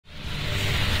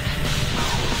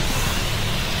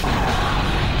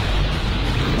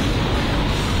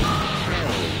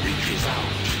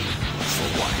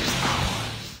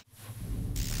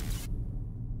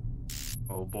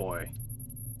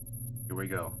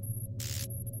go.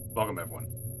 Welcome, everyone.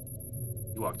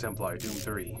 Ewok Templar Doom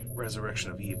 3, Resurrection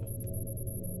of Evil.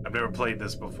 I've never played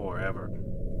this before, ever.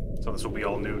 So this will be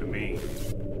all new to me.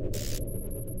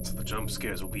 So the jump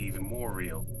scares will be even more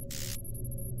real.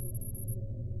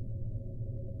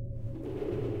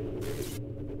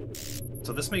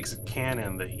 So this makes it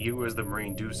canon that you as the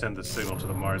Marine do send the signal to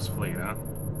the Mars fleet, huh?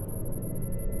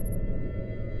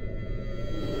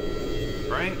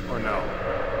 Right? Or no?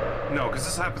 No, because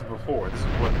this happens before. This is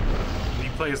what... He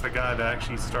plays the guy that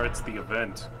actually starts the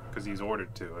event, because he's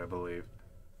ordered to, I believe.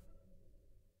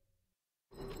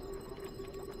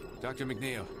 Dr.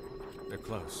 McNeil, they're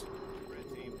close.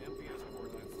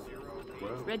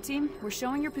 Red Team, we're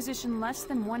showing your position less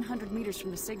than 100 meters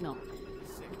from the signal.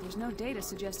 But there's no data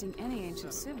suggesting any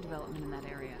ancient Civ development in that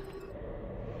area.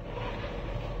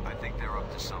 I think they're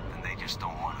up to something they just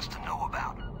don't want us to know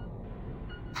about.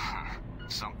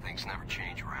 Some things never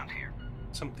change around here.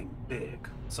 Something big.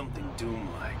 Something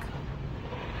Doom-like.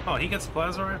 Oh, he gets a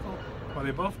plasma rifle? Well,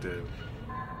 they both do.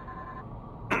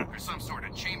 There's some sort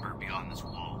of chamber beyond this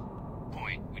wall.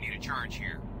 Point, we need a charge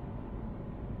here.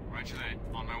 Roger that.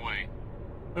 On my way.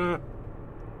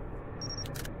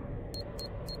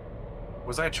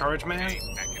 Was I charge man? Okay,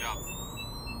 back it up.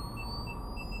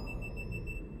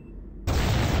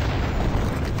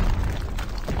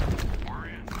 We're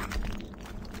in.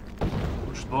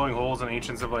 We're just blowing holes in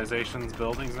ancient civilizations'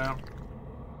 buildings now?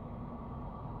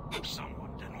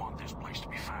 Someone didn't want this place to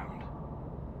be found.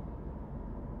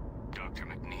 Dr.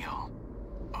 McNeil.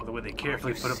 The way they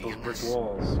carefully put up those brick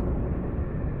walls.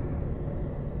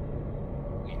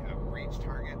 We have reached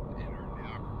target and are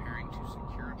now preparing to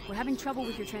secure... We're having trouble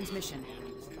with your transmission.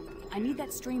 I need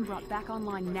that stream brought back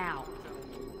online now.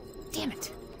 Damn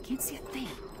it! Can't see a thing.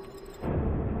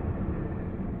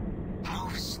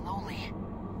 Move slowly.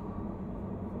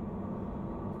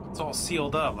 It's all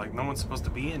sealed up, like no one's supposed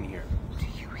to be in here. Do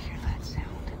you hear that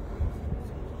sound?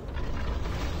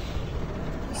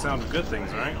 Sound of good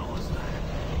things, right? Look at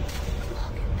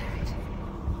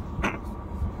that.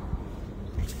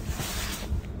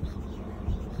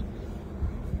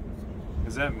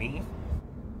 Is that me?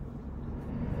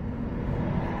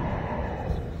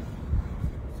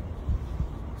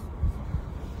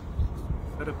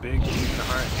 Is that a big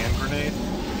heart hand grenade?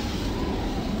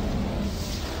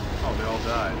 Oh, they all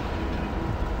died.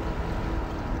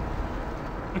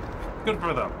 Good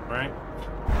for them, right?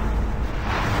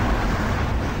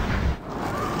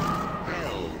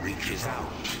 Hell reaches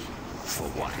out for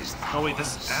what is ours. Oh wait,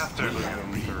 this is after the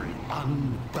Doom 3.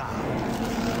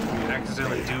 Unbound. We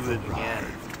accidentally do it again.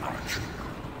 Archer.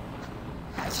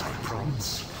 As I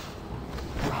promise,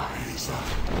 rise up,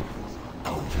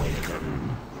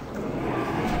 awaken.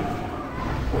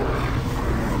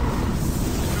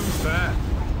 Who's that?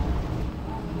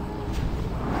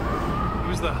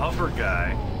 Who's the hover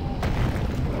guy?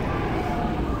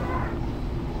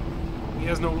 He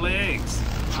has no legs.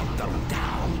 Hunt them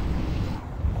down.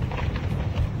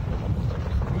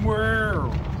 Where?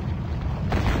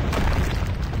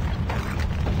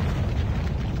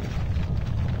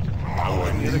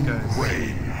 Our The other guys.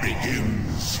 reign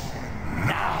begins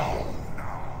now.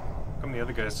 Come the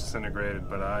other guys disintegrated,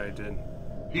 but I didn't.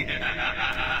 Red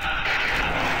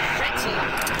Team,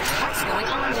 what's going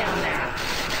on down there?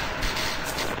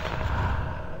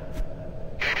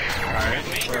 Alright,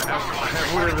 so I have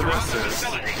whatever this is.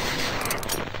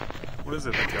 What is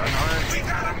it, the gun arm? We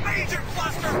got a major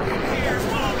cluster! Here,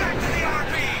 fall back to the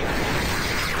RP!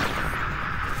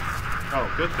 Oh,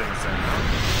 good thing, Sam.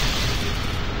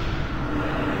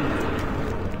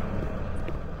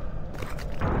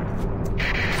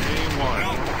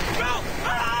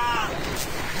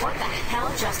 What the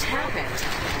hell just happened?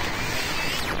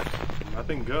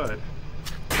 Nothing good.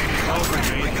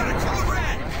 We got a code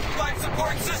red! Life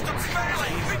support system's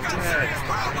failing! We've got serious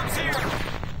problems here!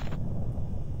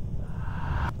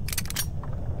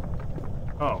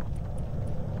 Oh.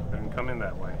 Didn't come in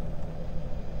that way.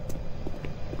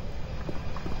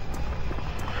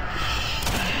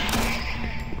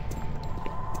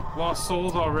 Lost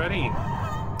souls already?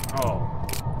 Oh.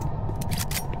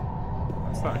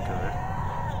 That's not good.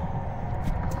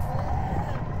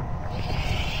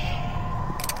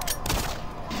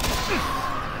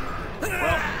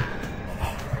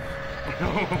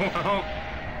 Well,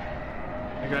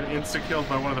 I got insta-killed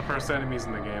by one of the first enemies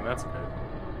in the game. That's good.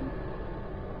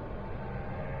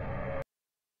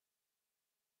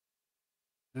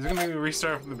 Is it gonna be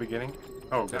restart from the beginning?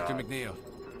 Oh god. Dr. McNeil,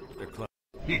 they're close.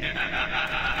 Red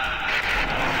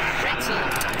Team,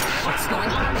 what's going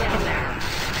on down there?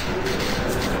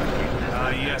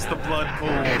 Ah, yes, the blood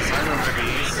pools. I remember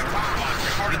these.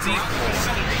 The deep pools.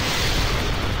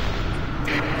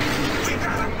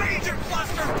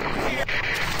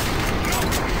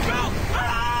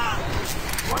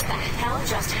 What the hell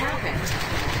just happened?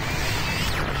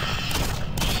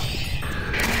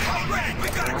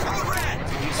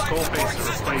 These skull faces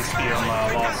replaced the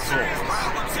lost souls.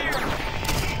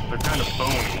 They're kind of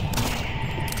bony,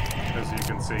 as you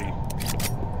can see.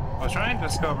 I was trying to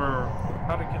discover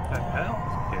how to get that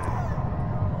health kit.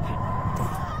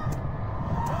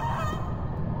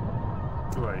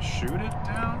 Do I shoot it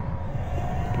down?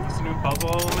 Is this a new puzzle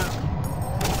element?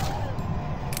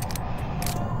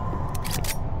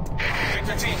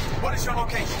 Victor team, what is your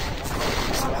location? I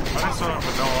just saw it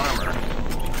with no armor.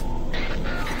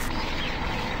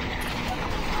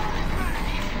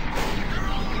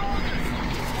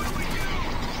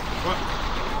 What?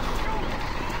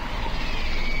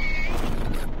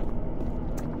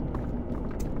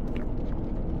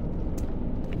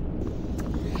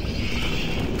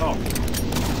 Oh.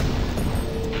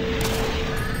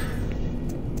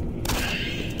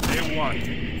 Day one.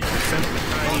 Sent the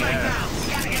tiny ass.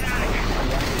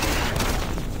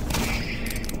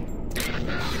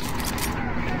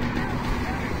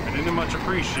 I didn't much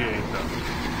appreciate them.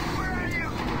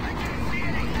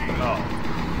 Oh.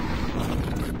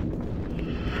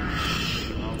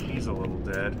 Well, he's a little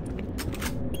dead.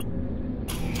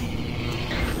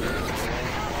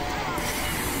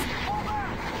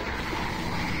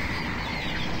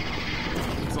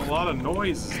 There's a lot of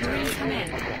noises. Marine, come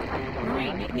in.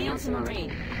 Marine, McNeil to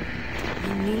Marine.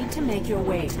 You need to make your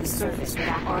way to the surface with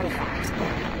that artifact.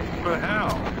 But how?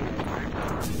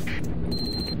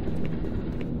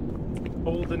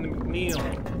 Holden McNeil.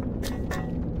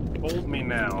 Hold me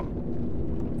now.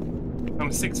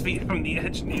 I'm 6 feet from the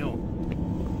edge, Neil.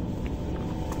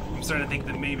 I'm starting to think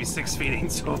that maybe 6 feet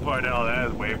ain't so far down. That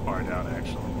is way far down,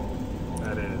 actually.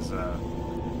 That is,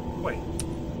 wait.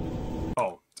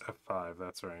 Oh, it's F5,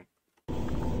 that's right.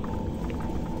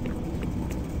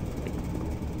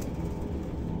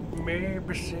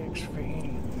 Maybe 6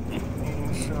 feet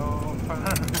ain't so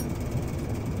far.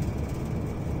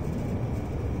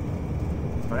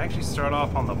 If I actually start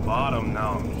off on the bottom,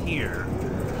 now I'm here.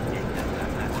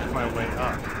 Work my way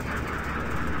up.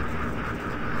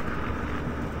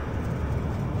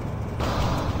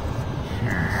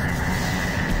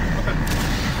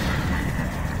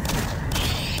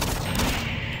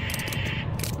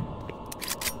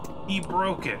 He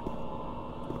broke it.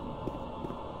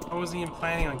 I wasn't even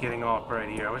planning on getting off right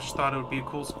here. I just thought it would be a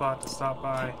cool spot to stop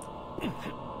by.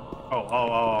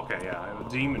 Oh, okay, yeah. The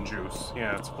demon juice.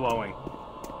 Yeah, it's flowing.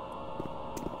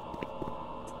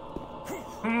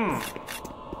 I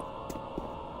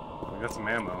got some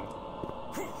ammo.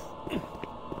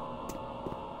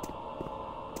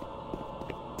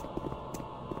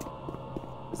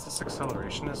 Is this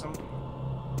accelerationism?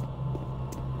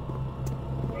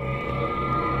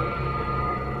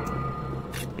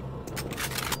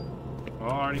 Oh, I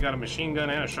already got a machine gun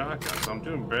and a shotgun, so I'm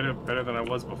doing better than I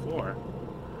was before.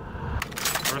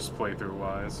 First playthrough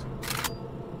wise.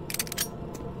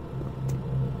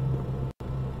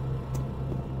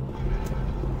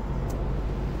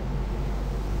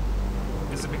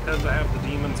 Is it because I have the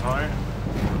demon's heart?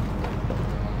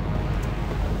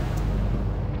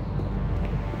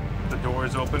 The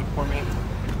door's open for me?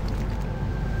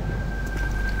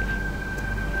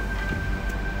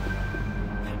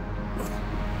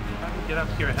 How do you get up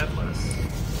here headless?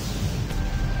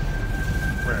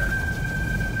 Where?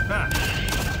 Ah!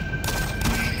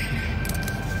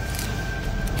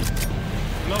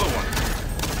 Another one.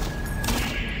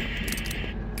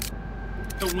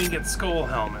 The winged skull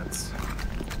helmets.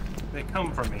 They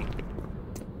come for me.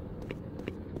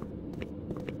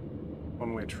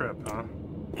 One-way trip, huh?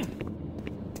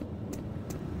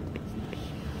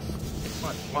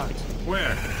 What?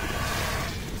 Where?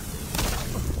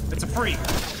 It's a freak!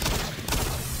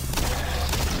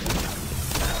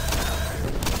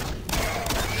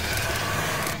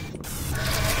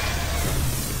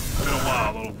 It's been a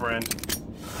while, little friend.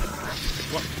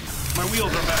 What? My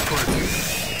wheels are backwards.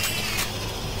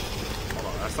 Hold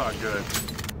on, that's not good.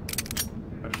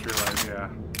 I just realized, yeah.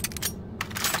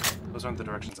 Those aren't the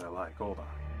directions I like. Hold on.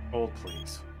 Hold,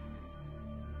 please.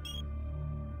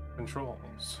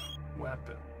 Controls.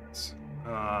 Weapons.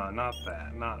 Not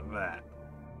that. Not that.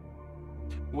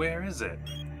 Where is it?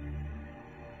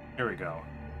 Here we go.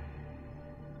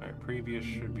 Alright, previous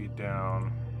should be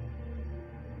down.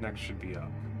 Next should be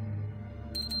up.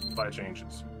 Apply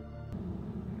changes.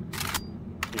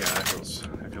 Yeah,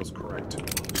 that feels correct.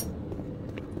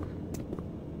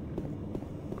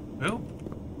 Who?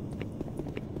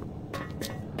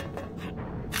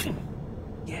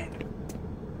 Yeah.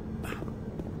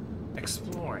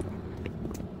 Exploring.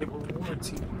 It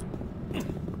rewards you.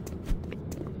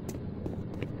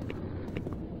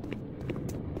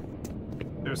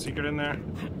 There's a secret in there?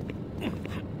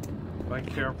 If I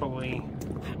carefully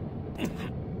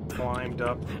climbed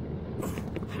up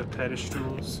the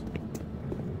pedestals.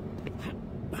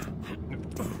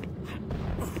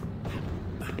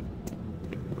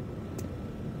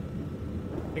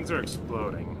 Things are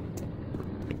exploding.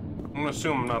 I'm gonna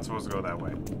assume I'm not supposed to go that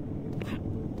way.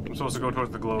 I'm supposed to go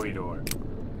towards the glowy door.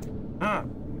 Huh.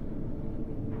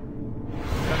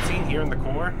 That scene here in the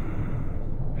core?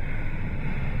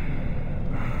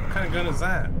 What kind of gun is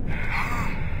that?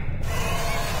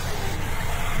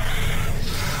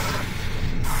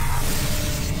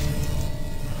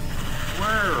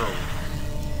 Whoa!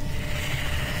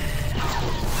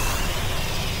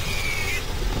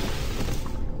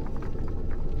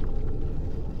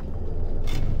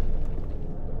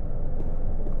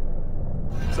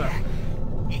 What's up?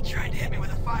 He tried to hit me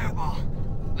with a fireball,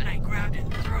 but I grabbed it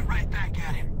and threw it right back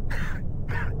at him.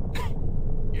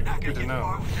 You're not gonna Good to get know.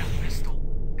 far with that pistol.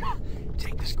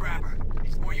 Take this grabber.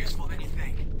 It's more useful than you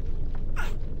think.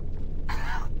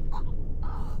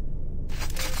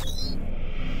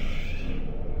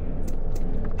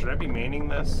 Should I be maining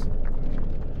this?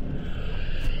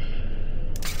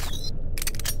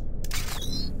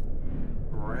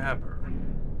 Grabber.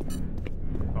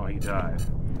 Oh, he died.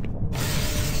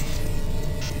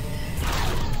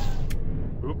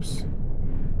 Oops.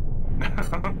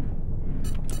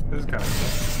 This is kind of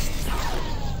cool.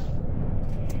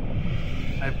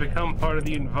 I've become part of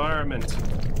the environment.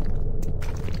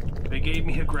 They gave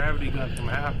me a gravity gun from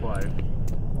Half-Life.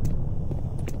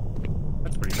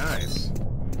 That's pretty nice.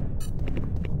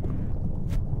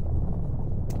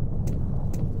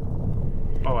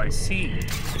 Oh, I see.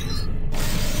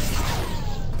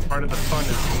 Part of the fun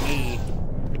is me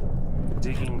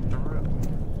digging through.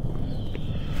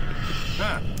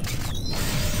 Ah.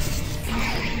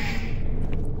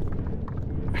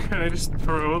 Can I just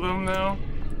throw them now?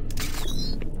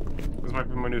 This might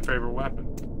be my new favorite weapon.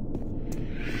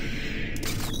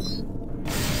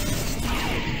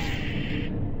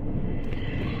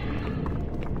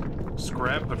 Just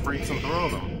grab the freaks and throw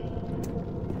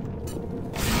them.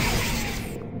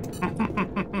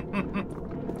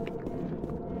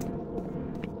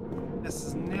 This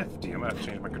is nifty. I'm gonna have to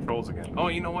change my controls again. Oh,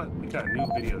 you know what? We got a new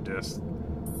video disc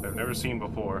that I've never seen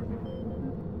before.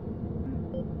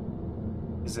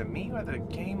 Is it me or the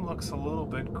game looks a little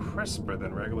bit crisper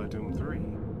than regular Doom 3?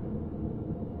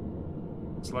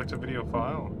 Select a video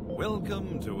file.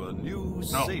 Welcome to a new,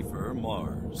 safer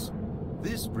Mars.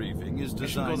 This briefing is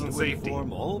Mission goals designed and to safety.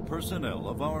 inform all personnel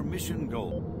of our mission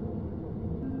goal.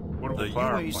 Portable The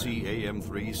power UAC plant.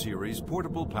 AM3 series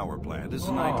portable power plant is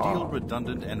an Oh. ideal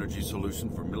redundant energy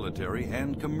solution for military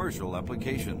and commercial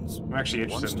applications. I'm actually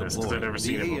interested Once in this because I've deployed, never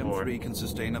seen the it before. AM3 can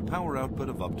sustain a power output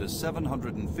of up to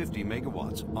 750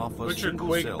 megawatts off a Put your single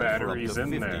Quake cell for up batteries to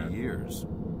in 50 there. years.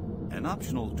 An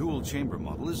optional dual chamber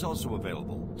model is also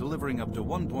available, delivering up to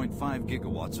 1.5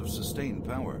 gigawatts of sustained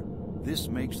power. This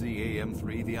makes the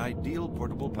AM3 the ideal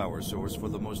portable power source for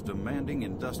the most demanding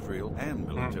industrial and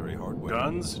military hardware.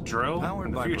 Guns, drill, in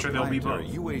Powered the by future they'll be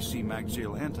proprietary both. UAC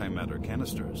MagSeal antimatter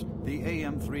canisters, the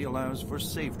AM3 allows for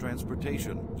safe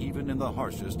transportation, even in the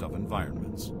harshest of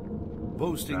environments.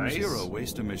 Boasting Nice. zero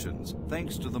waste emissions,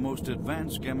 thanks to the most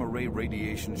advanced gamma-ray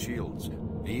radiation shields,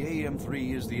 the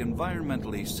AM3 is the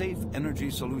environmentally safe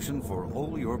energy solution for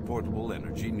all your portable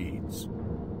energy needs.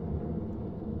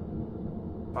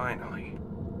 Finally.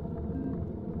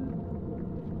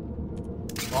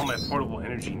 All my portable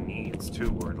energy needs,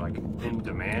 too, are, like, in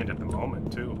demand at the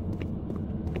moment, too.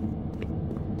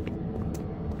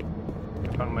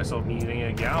 I found myself needing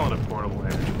a gallon of portable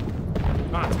energy.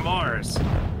 Ah, it's Mars!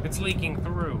 It's leaking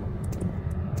through.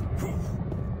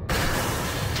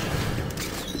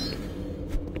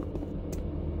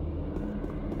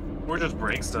 Or just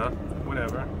break stuff.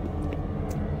 Whatever.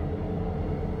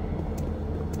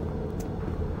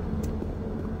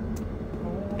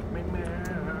 Hold me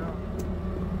now.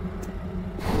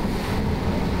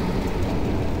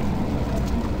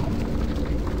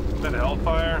 Is that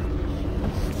Hellfire?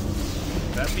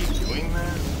 Would that be doing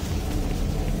that?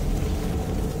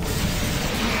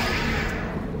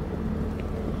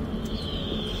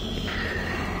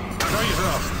 Show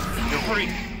yourself! You're free!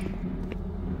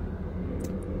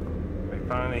 They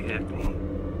finally hit me.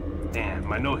 Damn,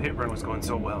 my no-hit run was going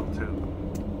so well, too.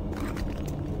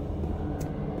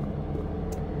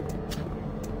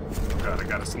 God, I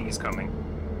got a sneeze coming.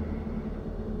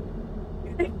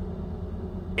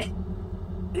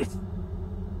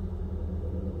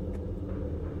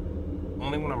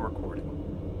 Only when I'm recording.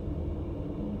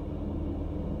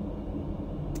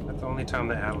 the only time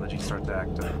the allergy starts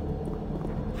acting.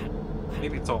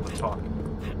 Maybe it's all the talking.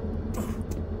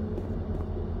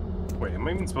 Wait, am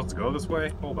I even supposed to go this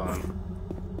way? Hold on.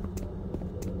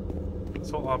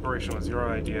 This whole operation was your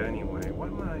idea anyway. What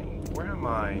am I? Where am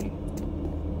I?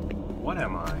 What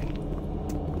am I?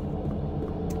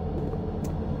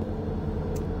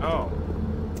 Oh.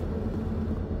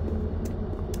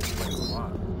 Explains a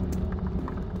lot.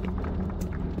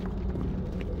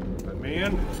 Let me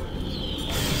in.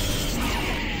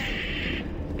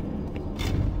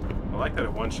 I like that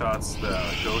it one-shots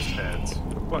the ghost heads.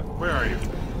 What? Where are you?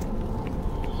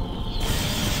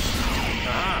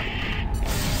 Aha!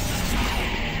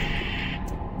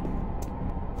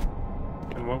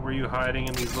 And what were you hiding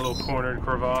in these little cornered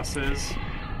crevasses?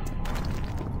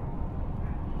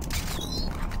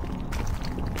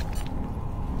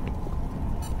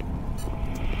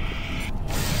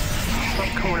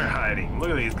 Some corner hiding.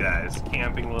 Look at these guys.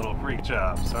 Camping little freak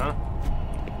jobs, huh?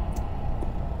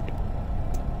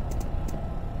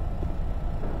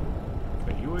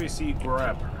 The UAC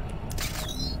Grabber.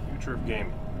 Future of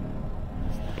gaming.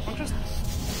 Don't just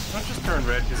turn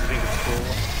red because you think it's cool.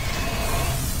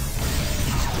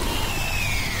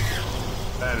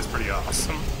 That is pretty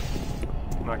awesome.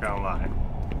 I'm not gonna lie.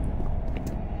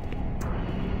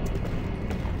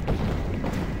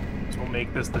 This will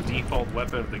make this the default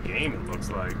weapon of the game, it looks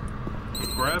like.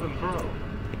 Grab and throw.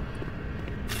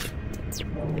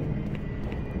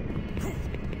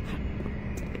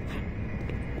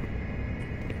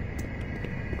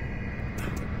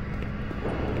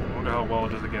 I wonder how well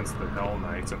it is against the Hell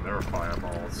Knights and their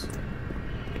fireballs.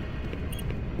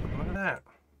 Look at that.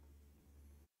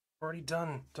 We're already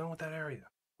done with that area.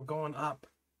 We're going up.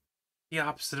 The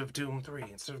opposite of Doom 3.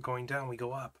 Instead of going down, we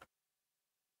go up.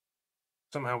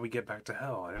 Somehow we get back to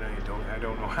hell. I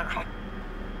don't know how.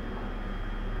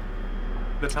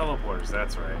 The teleporters,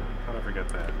 that's right. How did I forget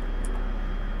that?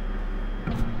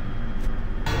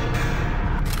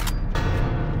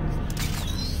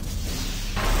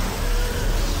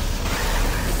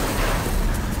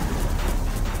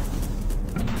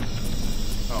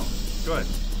 Oh, good.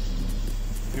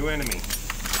 New enemy.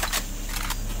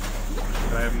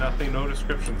 That I have nothing, no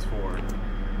descriptions for.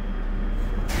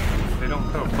 If they don't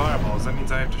throw fireballs, that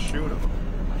means I have to shoot them.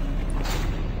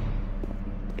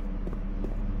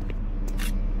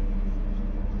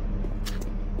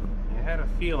 I had a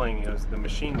feeling it was the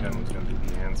machine gun was going to be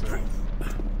the answer.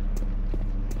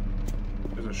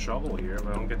 There's a shovel here,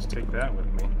 but I don't get to take that with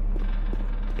me.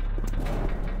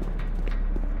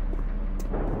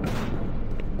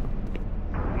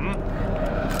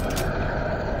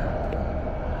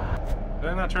 Did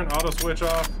I not turn auto switch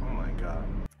off? Oh my god.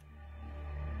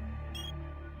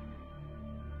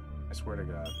 I swear to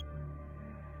god.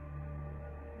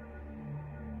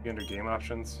 You under game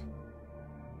options?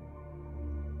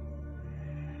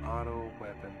 Auto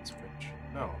weapon switch.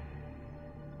 No.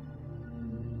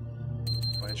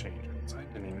 Why change it? I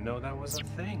didn't even know that was a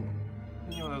thing. I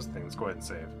didn't know that was a thing. Let's go ahead and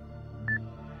save.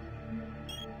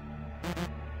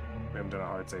 We haven't done a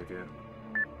hard save yet.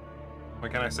 Why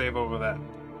can't I save over that?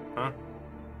 Huh?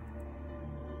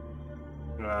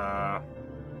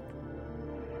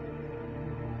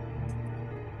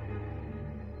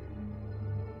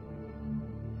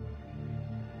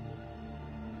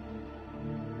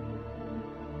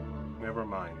 Never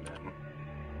mind then.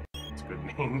 It's a good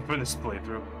name for this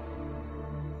playthrough.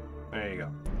 There you go.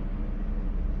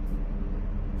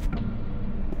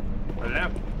 What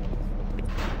happened?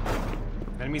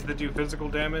 Enemies that do physical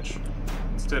damage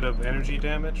instead of energy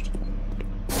damage?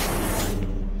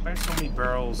 Why are so many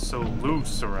barrels so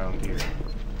loose around here?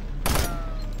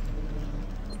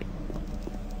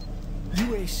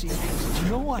 UAC has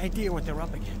no idea what they're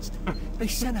up against. They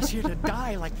sent us here to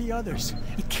die like the others.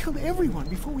 It killed everyone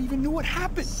before we even knew what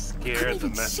happened. Scared the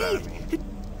mess out of me. It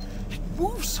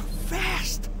moves so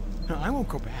fast. No, I won't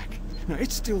go back. No,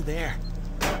 it's still there.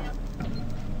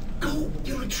 Go!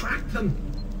 You'll attract them!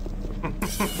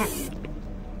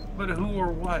 But who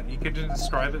or what? You could just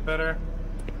describe it better?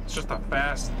 It's just a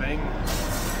fast thing.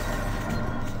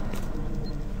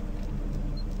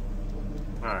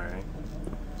 Alright.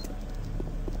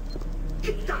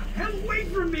 Get the hell away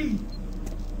from me!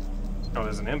 Oh,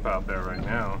 there's an imp out there right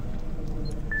now.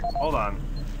 Hold on.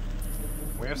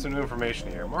 We have some new information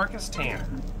here. Marcus Tanner.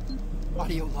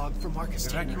 Audio log from Marcus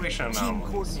Tanner, Evacuation team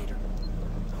anomalies. coordinator.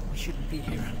 Oh, we shouldn't be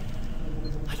here.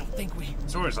 I don't think we...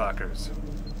 Storage lockers.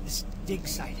 This dig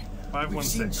site. 516. We've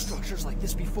seen structures like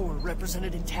this before,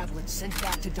 represented in tablets sent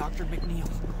back to Dr. McNeil.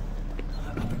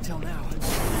 Up until now, I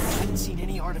hadn't seen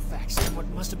any artifacts in what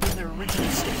must have been their original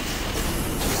state.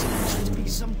 There seems to be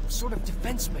some sort of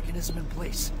defense mechanism in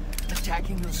place,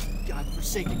 attacking those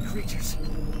godforsaken creatures.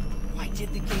 Why did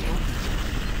the gate open?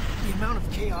 The amount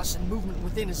of chaos and movement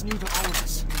within is new to all of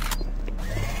us.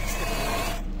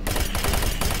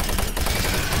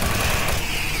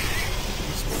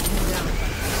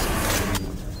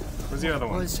 Where's the other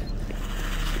one? Describe.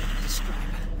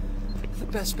 The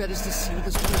best bet is to see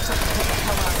this place up and get the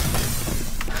hell out of here.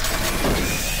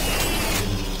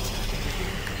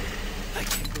 I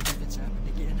can't believe it's happened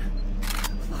again.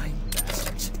 Lying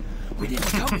bastards. We didn't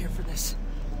come here for this.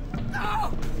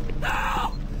 No!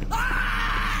 No!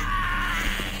 Ah!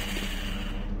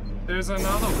 There's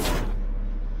another one.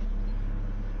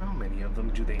 How many of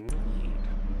them do they need?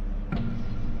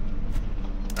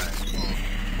 I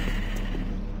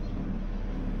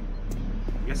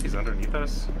guess he's underneath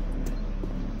us.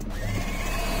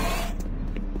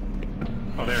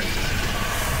 Oh, there he is.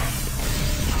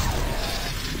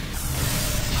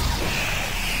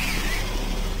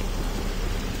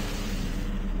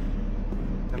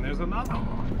 And there's another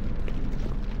one.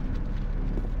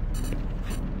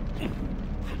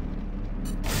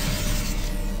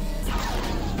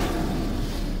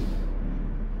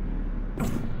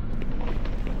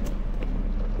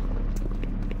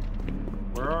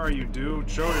 Where are you, dude?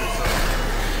 Show yourself.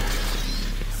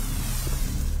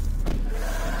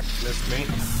 Missed me.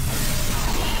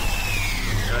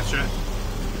 Gotcha.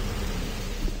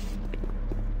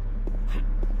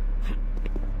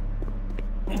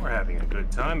 We're having a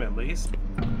good time, at least.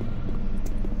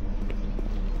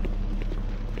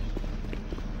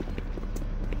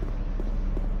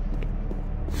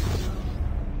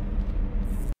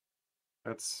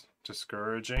 That's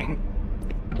discouraging.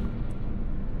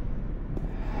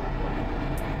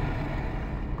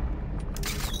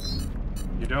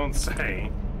 You don't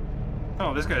say.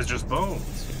 Oh, this guy's just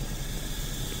bones.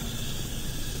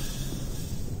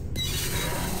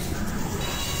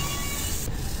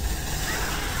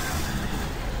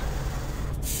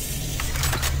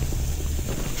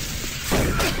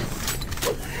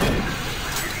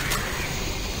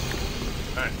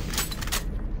 Alright.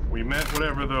 We met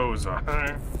whatever those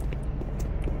are.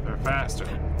 They're faster.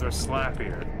 They're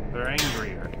slappier. They're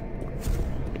angrier.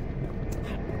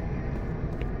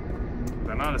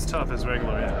 They're not as tough as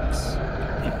regular imps.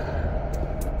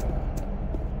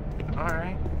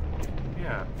 Alright.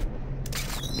 Yeah.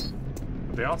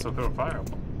 But they also throw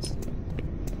fireballs.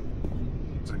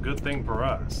 It's a good thing for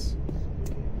us.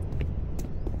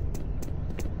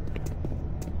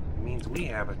 It means we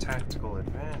have a tactical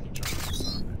advantage on this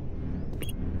side.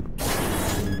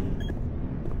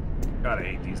 Gotta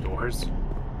hate these doors.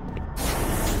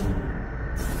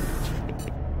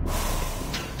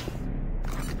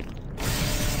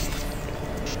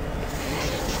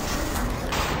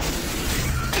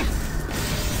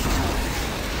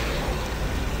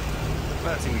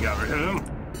 I think we got rid of him.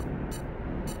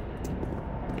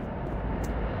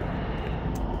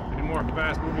 Any more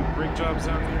fast-moving brake jobs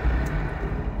down here?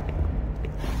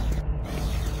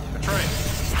 That's right.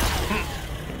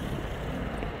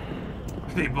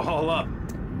 They ball up.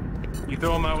 You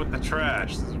throw them out with the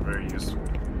trash. This is very useful.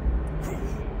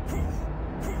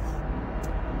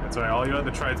 That's right. All you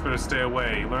other trites better stay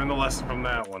away. Learn the lesson from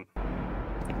that one.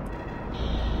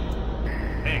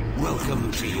 Dang.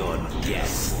 Welcome to your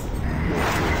death.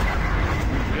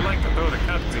 They like to throw the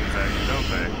cutscenes at you, don't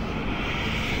they?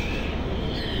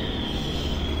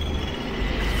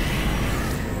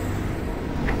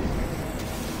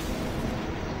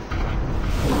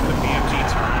 The BMG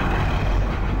turret.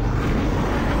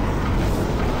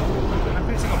 Am I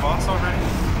facing a boss already?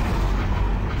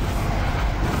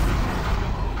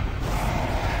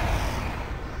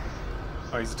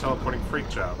 Oh, he's a teleporting freak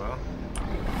job, huh?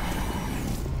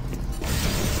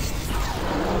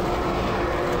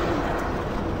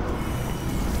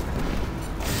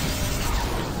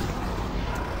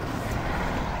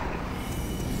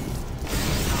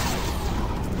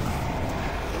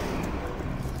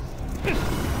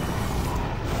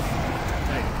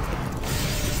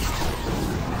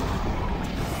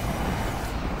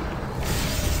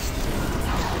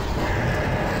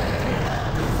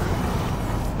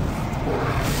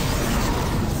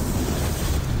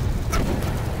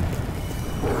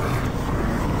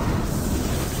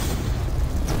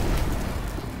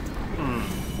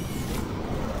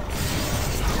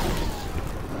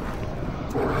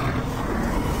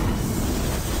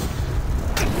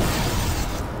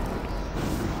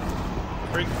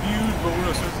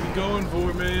 Going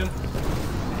for, man.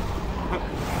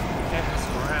 Can't just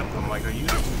grab them like I used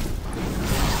to.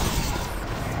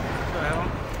 What the hell?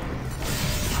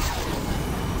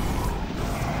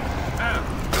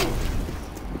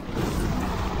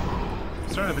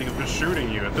 I think I'm just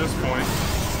shooting you at this point.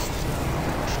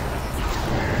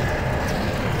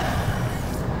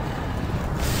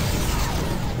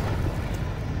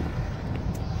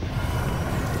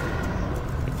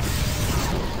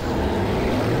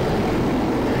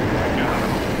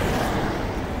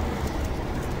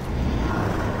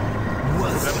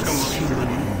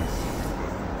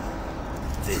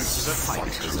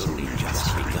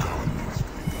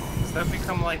 Does that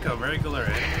become like a regular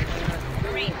enemy?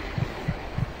 Marine.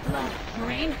 Hello,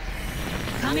 Marine?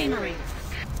 Come in, Marine.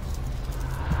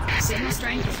 Signal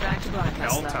strength is back to broadcast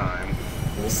Hell level. time.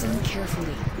 Listen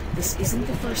carefully. This isn't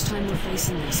the first time we're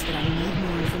facing this, but I need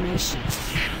more information.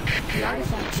 The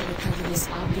artifact you recovered is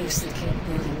obviously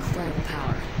capable of incredible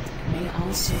power. It may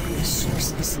also be the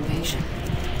source of this invasion.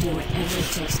 Do whatever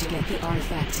it takes to get the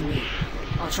artifact to me.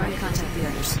 I'll try to contact the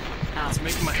others. Out. It's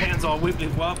making my hands all wibbly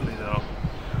wobbly though.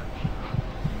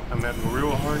 I'm having a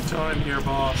real hard time here,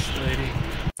 boss lady.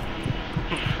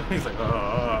 He's like,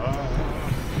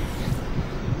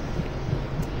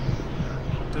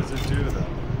 What does it do though?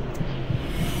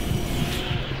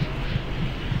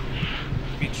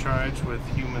 Be charged with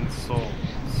human souls.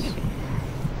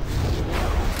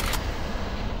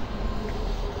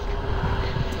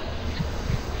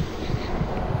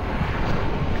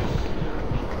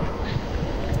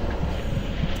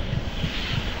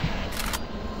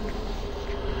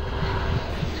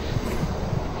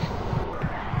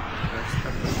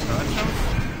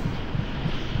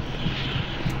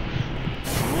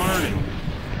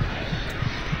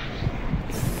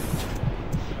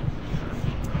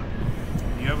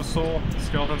 Soul?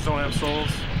 Skeletons don't have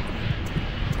souls?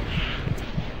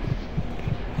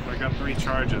 I got 3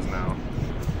 charges now.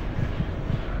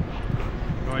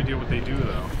 No idea what they do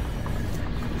though.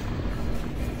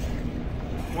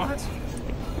 What?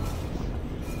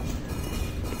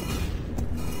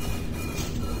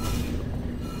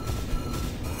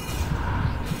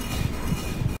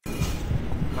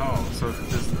 Oh, so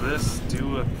does this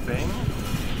do a thing?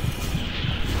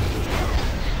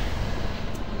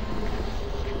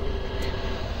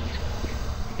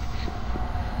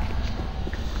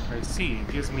 It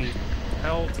gives me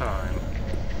hell time.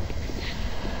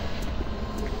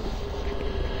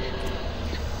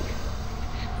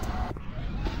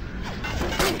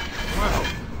 Wow.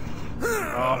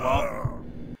 Oh, well.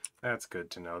 That's good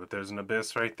to know that there's an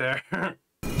abyss right there.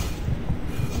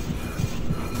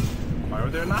 Why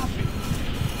would there not be?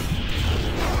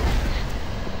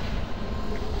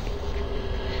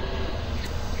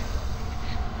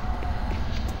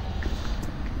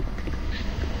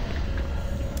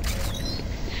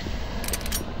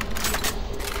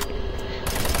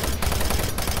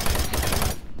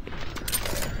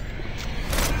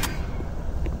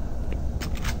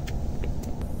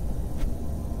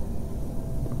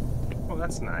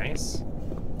 That's nice.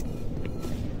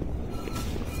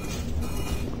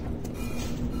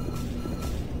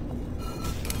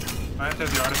 I have to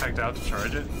have the artifact out to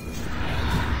charge it?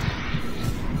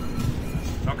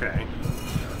 Okay.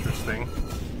 Interesting.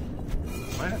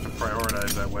 Might have to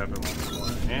prioritize that weapon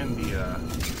more. And the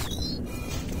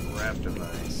wrap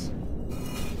device.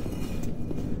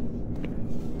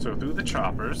 So through the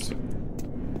choppers,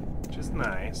 which is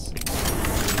nice,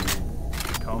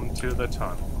 come to the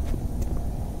tunnel.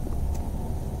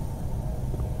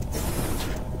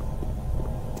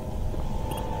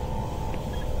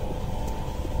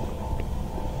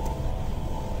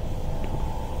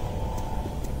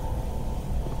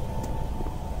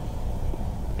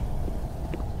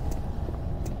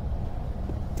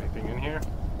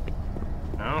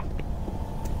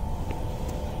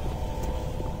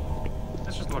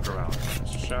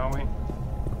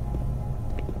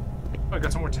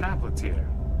 Tablets here.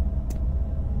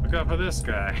 Look out for this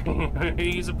guy.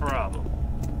 He's a problem.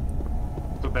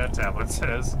 That's what that tablet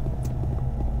says.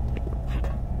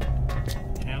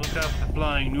 Yeah, look out for the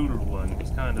flying noodle one.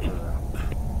 He's kind of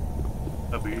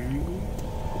a big.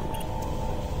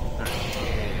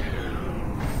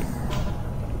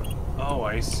 Oh,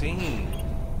 I see.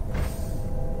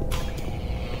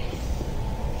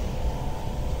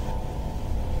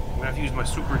 I'm gonna have to use my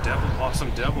super devil,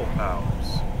 awesome devil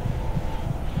powers.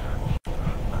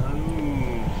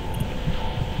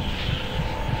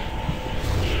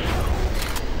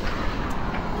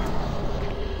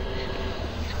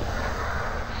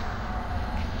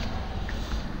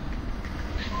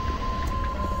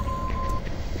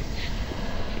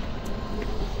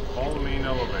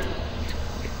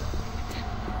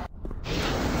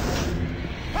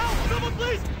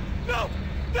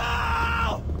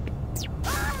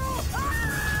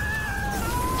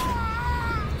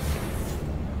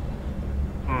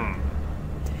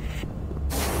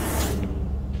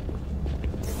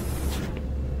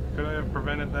 Could I have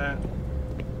prevented that?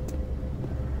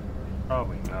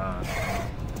 Probably not.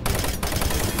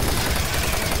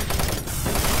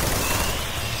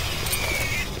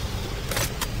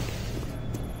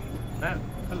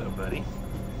 Hello, buddy.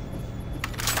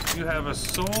 You have a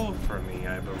soul for me,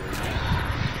 I believe.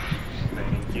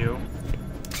 Thank you.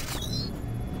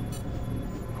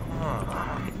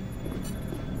 Huh.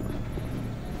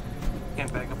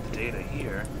 Can't back up the data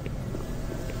here.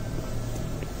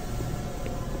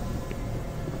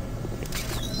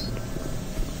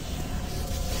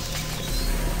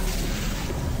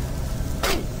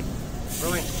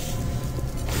 Really?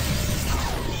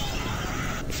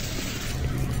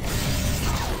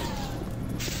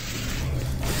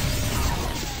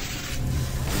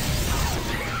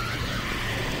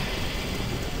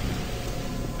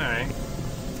 Alright.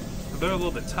 They're a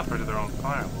little bit tougher to their own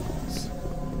firewalls.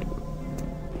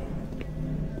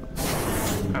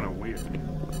 Kind of weird.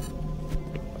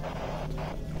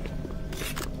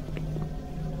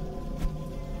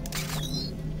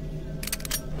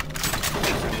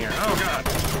 What's in here? Oh god!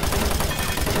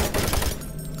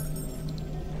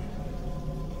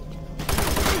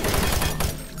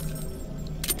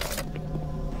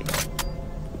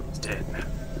 It's dead now.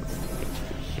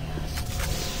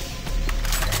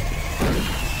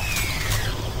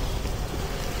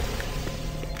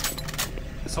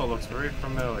 This all looks very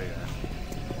familiar.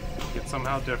 Yet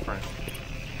somehow different.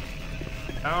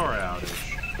 Power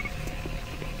outage.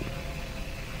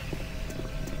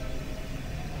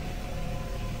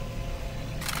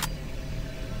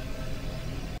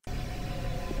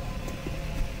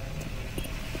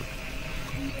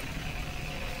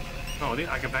 Oh,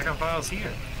 I can back up files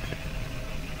here.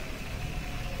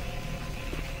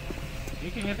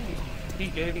 You can get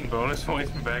anything bonus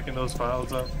points for backing those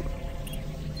files up?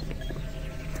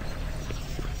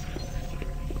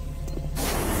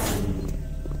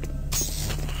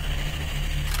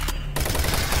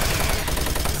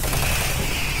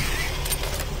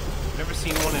 Never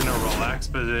seen one in a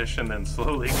relaxed position then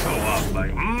slowly go up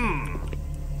like,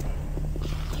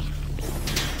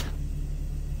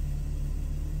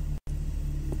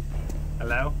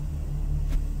 Hello?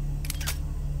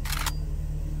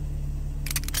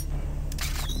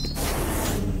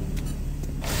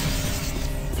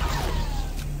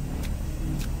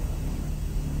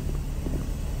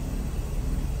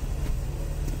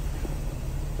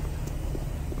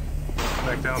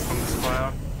 Back down from this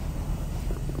cloud.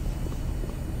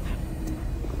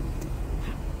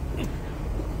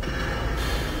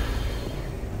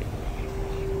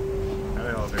 That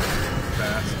elevator is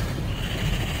fast.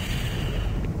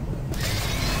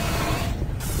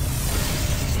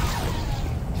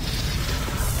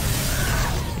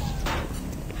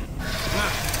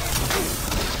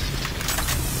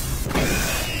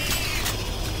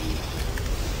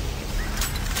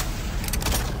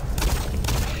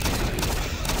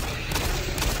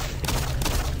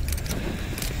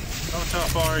 How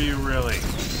tough are you really?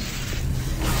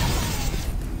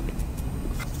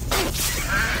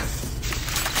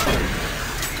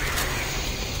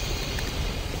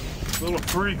 Little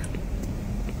freak.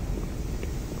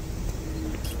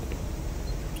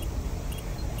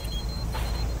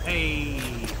 Hey.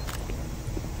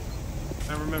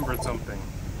 I remembered something.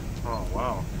 Oh,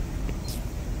 wow.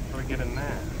 How do I get in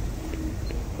there?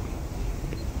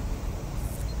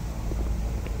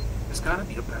 There's gotta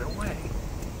be a better way.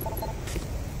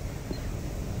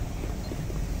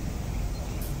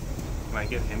 Can I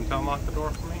get him to unlock the door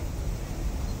for me?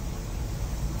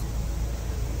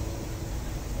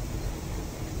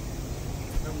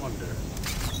 I wonder.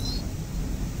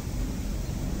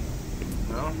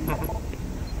 No?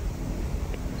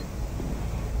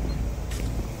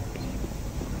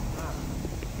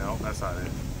 No, that's not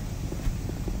it.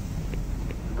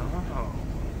 Oh,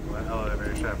 that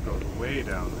elevator shaft goes way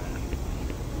down there.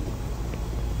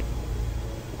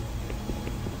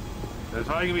 There's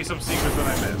probably gonna be some secrets that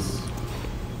I miss.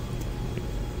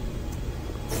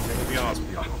 I'm gonna be honest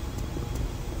with y'all.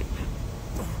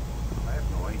 I have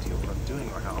no idea what I'm doing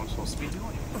or how I'm supposed to be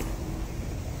doing it.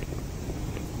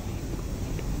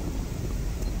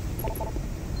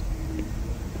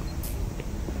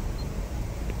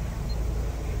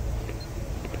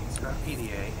 It's got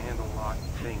PDA and a locked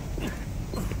thing.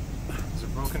 There's a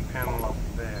broken panel up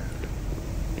there.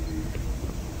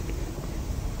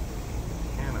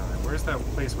 Where's that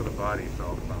place where the body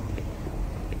fell from?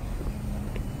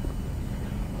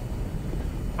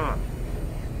 Huh.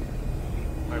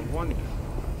 I wonder.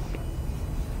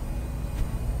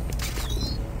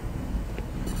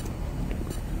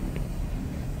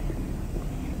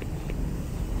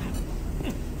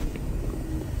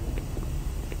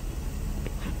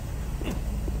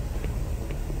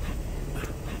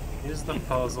 Is the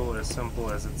puzzle as simple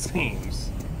as it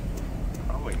seems?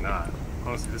 Probably not.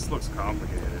 Honestly, this looks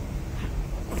complicated.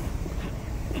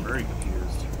 I'm very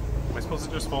confused. Am I supposed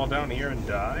to just fall down here and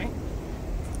die?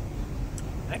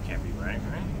 That can't be right,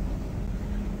 right?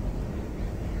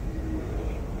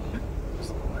 There's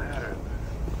a ladder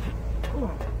there.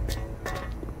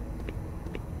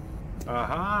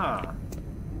 Aha!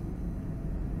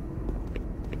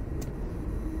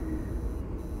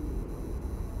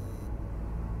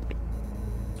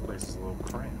 This place is a little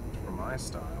cramped for my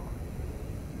style.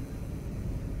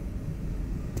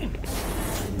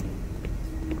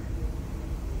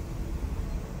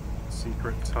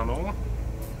 Secret tunnel.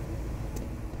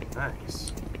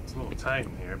 Nice. It's a little tight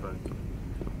in here, but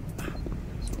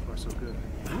so far so good.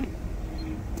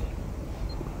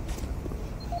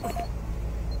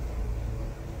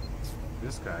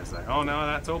 This guy's like, oh no,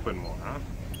 that's open more, huh?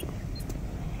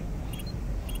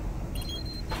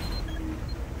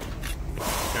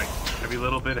 Okay, every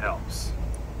little bit helps.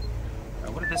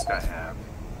 What did this guy have?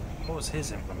 What was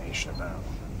his information about?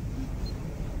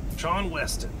 John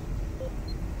Weston.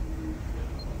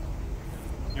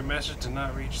 Your message did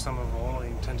not reach some of all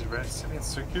intended recipients'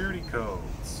 security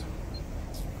codes.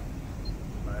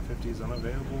 550 is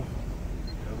unavailable.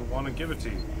 He doesn't want to give it to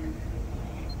you.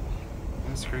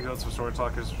 Security codes for Sword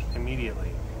Talkers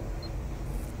immediately.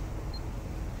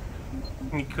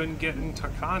 He couldn't get into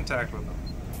contact with them.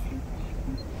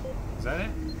 Is that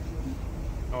it?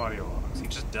 No audio logs. He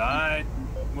just died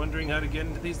wondering how to get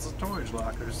into these storage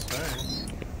lockers. Alright.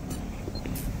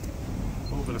 A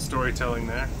little bit of storytelling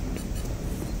there.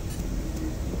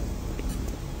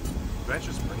 Did I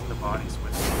just bring the bodies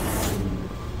with me?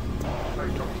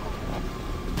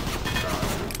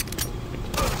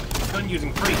 Gun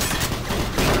using priest.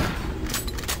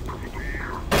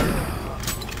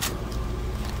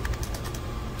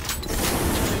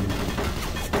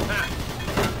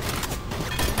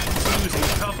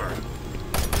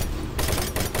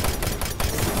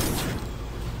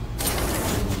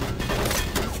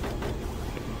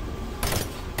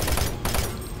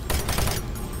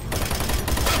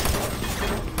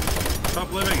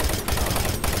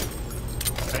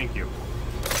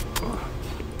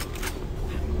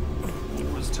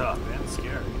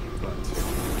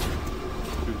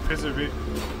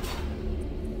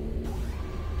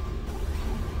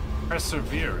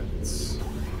 Perseverance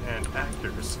and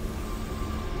accuracy.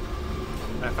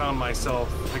 I found myself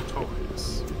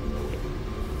victorious.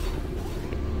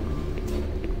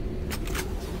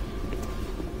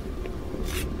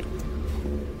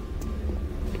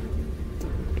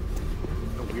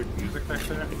 No weird music back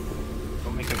there?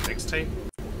 Don't make a mixtape?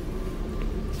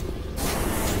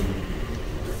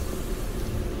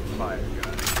 Fire guy.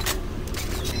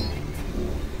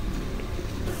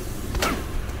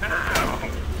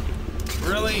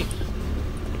 Really?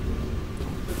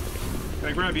 Can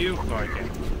I grab you? No, I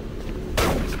can't.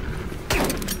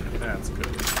 That's good.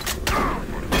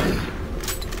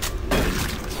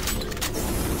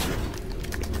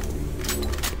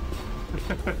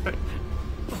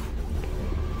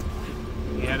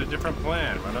 He had a different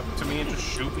plan. Run up to me and just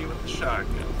shoot me with the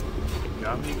shotgun.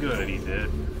 Got me good, he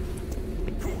did.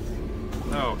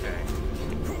 Okay.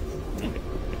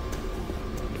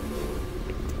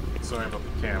 Sorry about the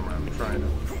camera, I'm trying to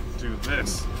do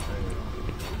this.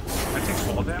 I take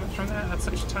fall damage from that? That's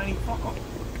such a tiny fall.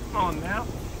 Come on now.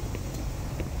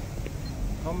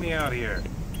 Help me out here.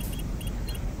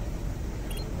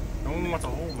 No one wants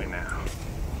to hold me now.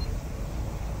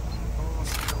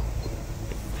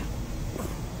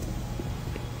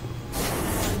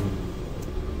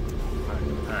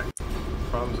 Alright.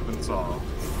 Problems have been solved.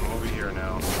 I'm over here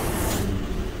now.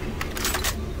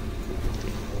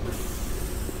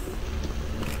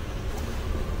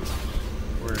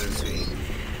 Where is he?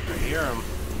 I hear him.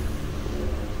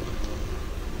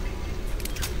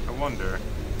 I wonder.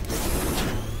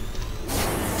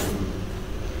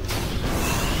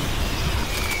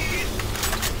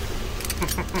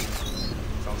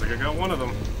 Sounds like I got one of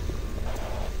them.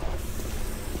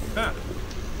 Ah.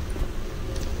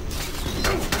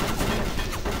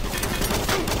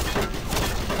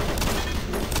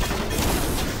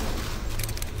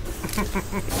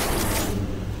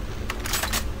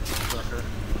 Sucker.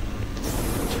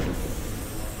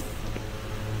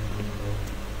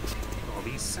 All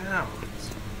these sounds.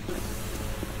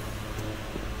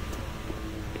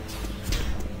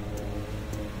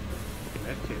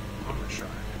 Medkit, armor shard.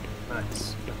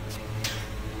 Nice.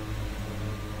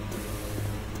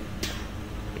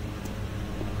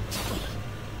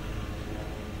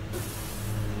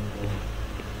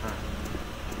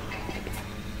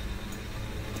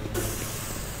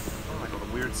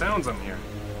 Sounds on here.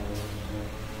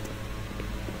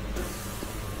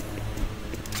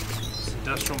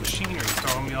 industrial machinery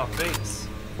throwing me off base.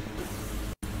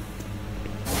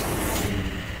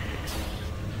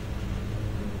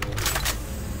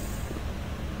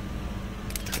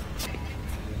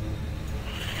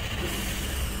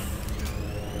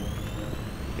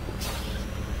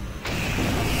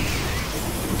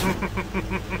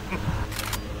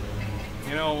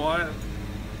 You know what?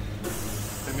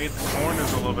 They made the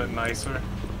corners a little bit nicer.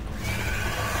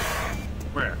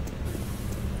 Where?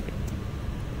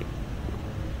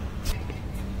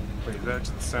 Wait, is that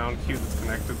just the sound cue that's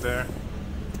connected there?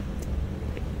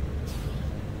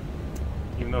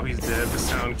 Even though he's dead, the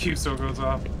sound cue still goes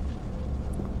off.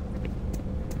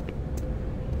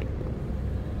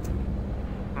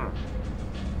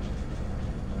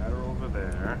 Ladder over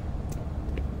there.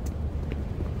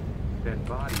 Dead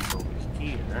bodies over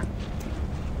here.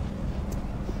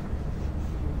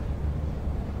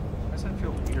 Why does that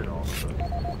feel weird all of a sudden?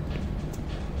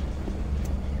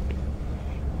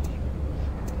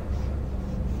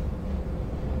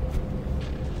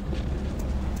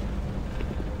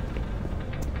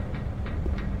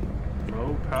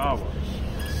 Low power.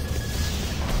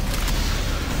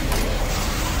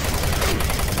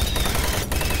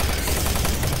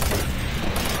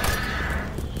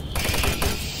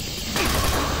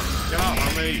 Get off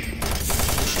of me!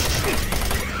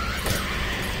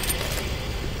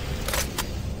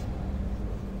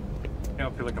 I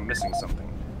feel like I'm missing something.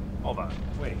 Hold on,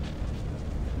 wait.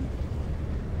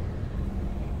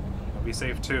 I'll be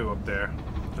safe too up there.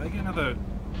 Did I get another?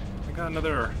 I got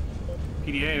another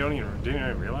PDA. Didn't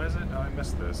even realize it. Oh, I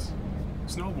missed this.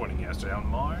 Snowboarding yesterday on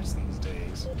Mars these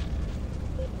days.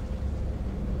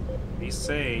 Be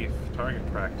safe. Target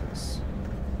practice.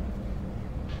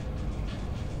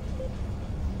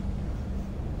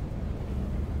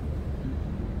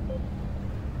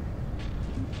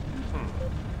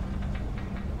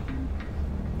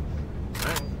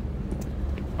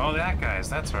 Oh, that guy's.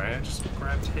 That's right. I just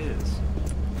grabbed his.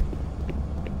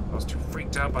 I was too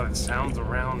freaked out by the sounds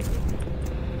around.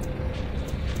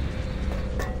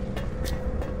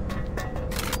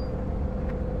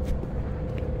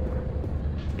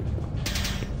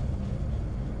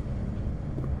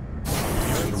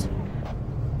 Demons?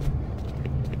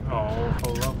 Oh,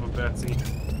 for the love of Betsy.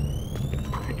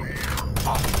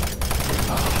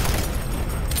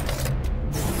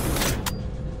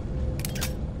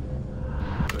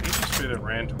 It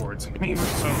ran towards me for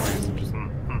some reason. Just,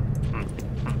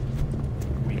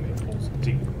 We made holes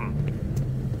deep.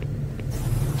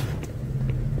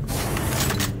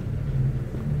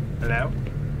 Hello?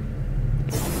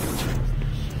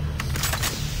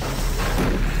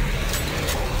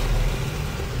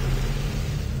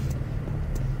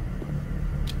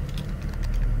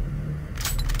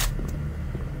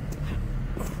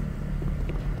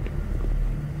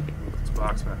 Move this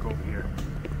box back over here.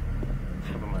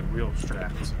 Real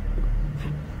straps.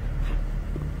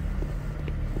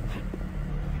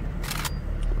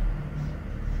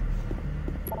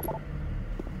 A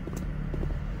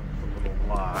little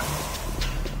lock.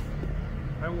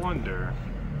 I wonder.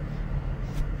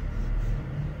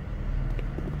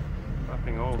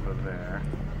 Nothing over there.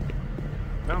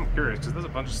 Now I'm curious because there's a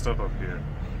bunch of stuff up here.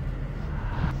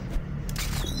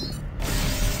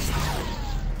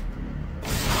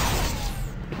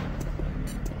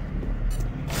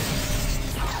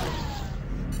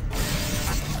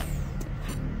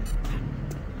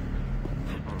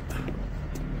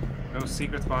 No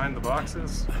secrets behind the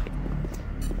boxes?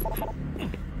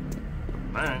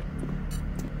 Alright.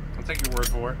 I'll take your word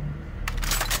for it.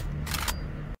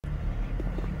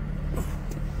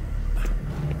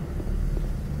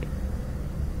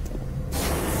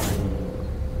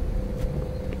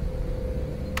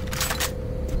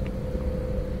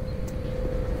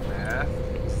 Math,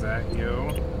 is that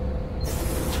you?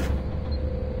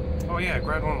 Oh yeah, I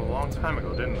grabbed one a long time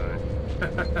ago, didn't I?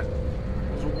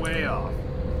 It was way off.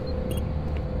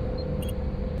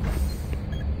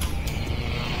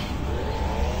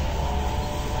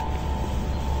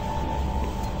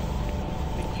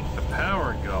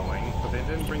 Power going, but they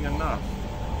didn't bring enough.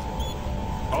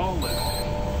 All lit.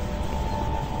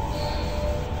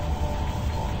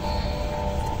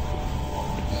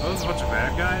 Oh, there's a bunch of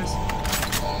bad guys?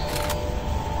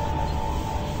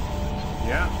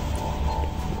 Yeah.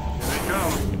 Here they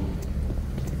come.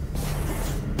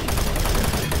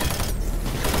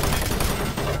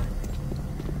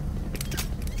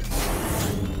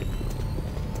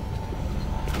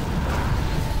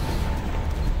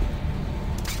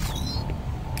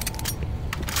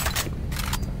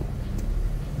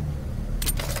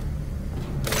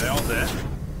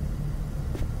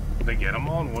 Did they get them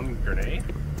all in one grenade?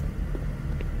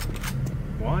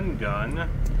 one gun.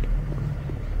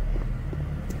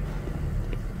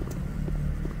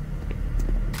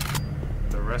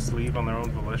 The rest leave on their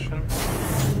own volition.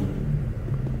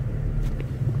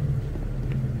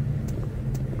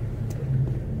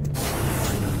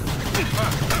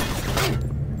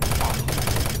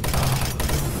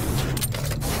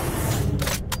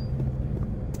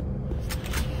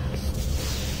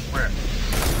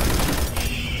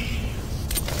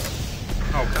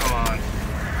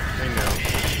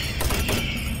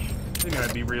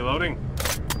 Reloading.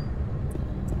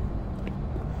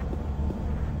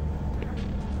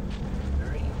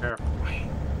 Very carefully.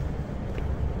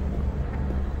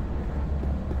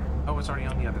 Oh, it's already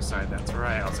on the other side. That's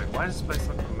right. I was like, why does this place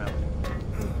look familiar?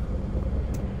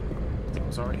 It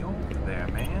was already over there,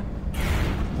 man.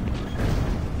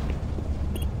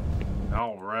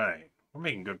 All right. We're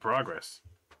making good progress.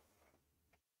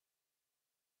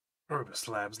 Urbis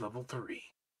Labs level 3.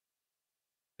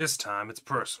 This time it's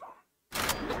personal.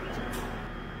 Can't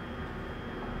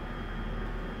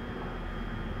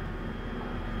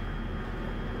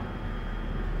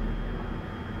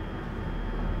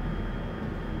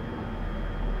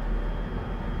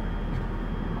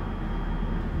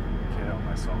help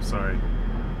myself, sorry.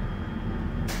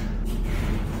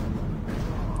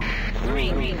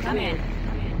 Marine, come in.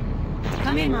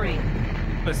 Come in, Marine.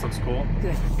 This looks cool.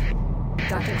 Good.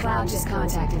 Dr. Cloud just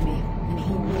contacted me, and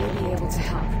he may be able to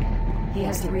help. He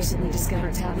has the recently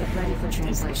discovered tablet ready for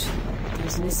translation.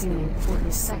 He's missing an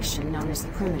important section known as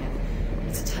the primitive.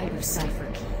 It's a type of cipher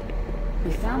key.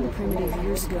 We found the primitive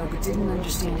years ago, but didn't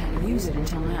understand how to use it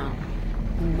until now.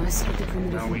 We must get the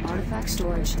primitive from artifact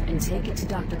storage and take it to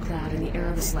Dr. Cloud in the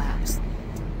Erebus Labs.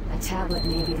 A tablet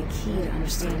may be the key to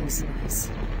understanding some of this.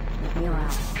 Let me allow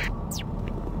it.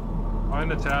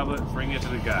 Find the tablet, bring it to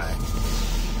the guy.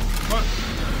 What?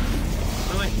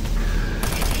 Really?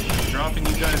 Dropping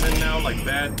you guys in now like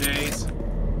bad days?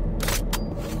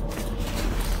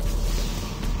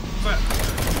 What?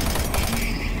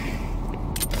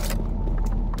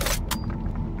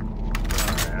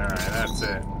 Alright, that's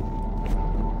it.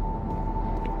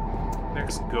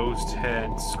 Next ghost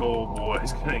head skull boy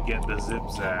is gonna get the zip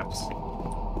zaps.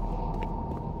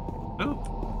 Ooh.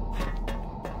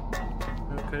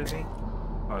 Who could it be?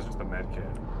 Oh, it's just a med kit.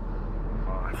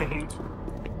 Fine.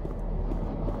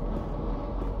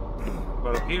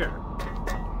 But up here,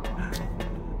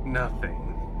 nothing.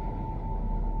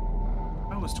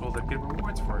 I was told I'd get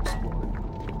rewards for exploring.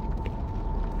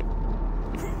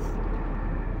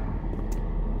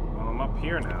 Well, I'm up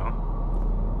here now.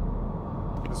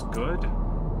 Is this good?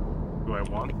 Do I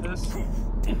want this?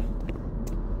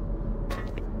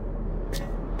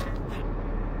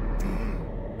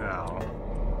 No.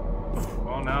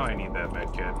 Well, now I need that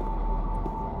medkit.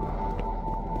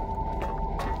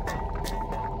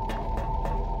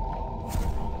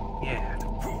 Yeah.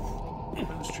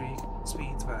 Blue streak,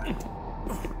 speed's 5.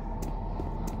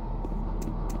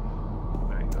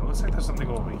 Alright, it looks like there's something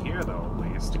over here, though, at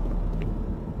least.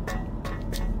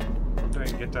 Hope I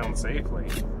can get down safely.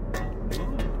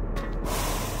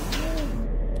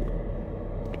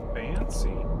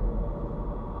 Fancy.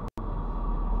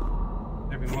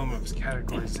 Every moment of his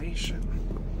categorization.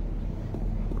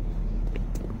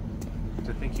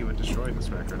 To think he would destroy this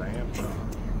record, I am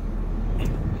shocked.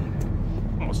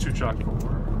 Almost too shocked for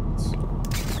words.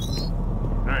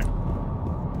 Alright.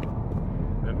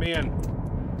 Let me in.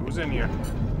 Who's in here?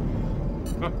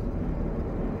 Huh.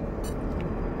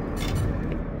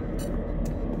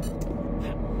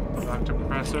 Dr.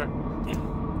 Professor?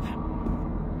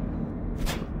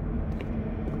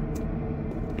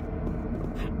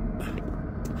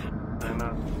 And,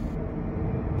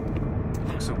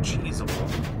 looks so cheesable.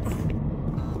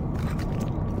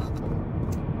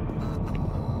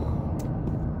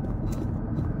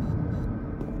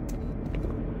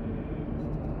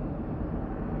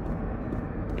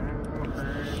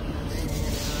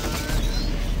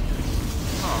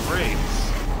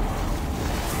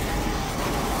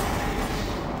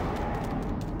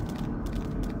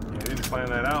 Plan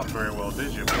that out very well,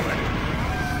 did you, boy?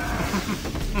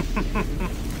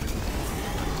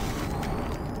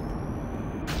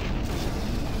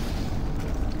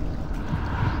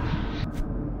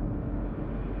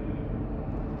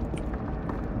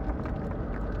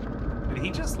 Did he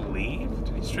just leave?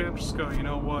 Did he straight up just go, you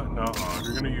know what? Nuh-uh,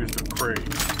 you're gonna use the crate.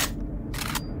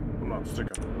 I'm not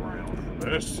sticking around for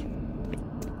this.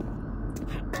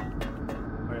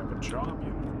 I have a job, you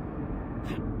know.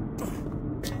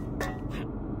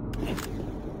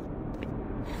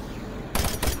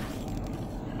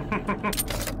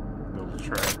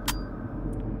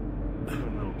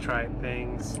 Little tripe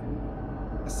things.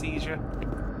 A seizure.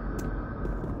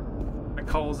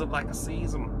 calls it like I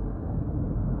sees them.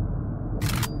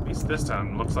 At least this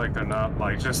time, looks like they're not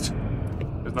like just...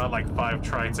 There's not like 5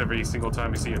 trites every single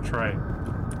time you see a trite.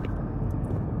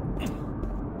 Is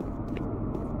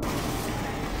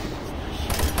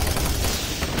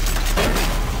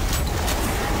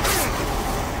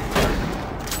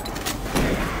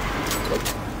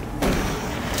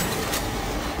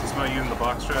this about using the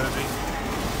box strategy?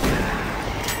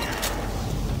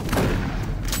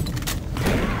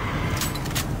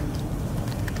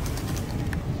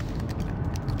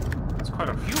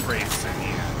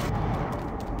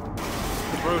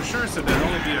 Sure said there'd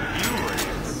only be a few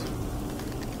raids.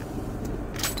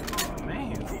 Oh,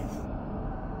 man.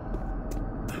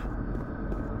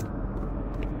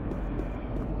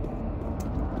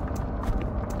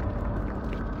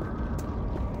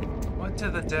 What do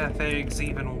the Death Eggs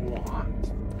even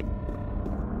want?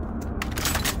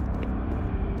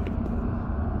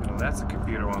 Well, that's a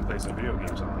computer I want to play some video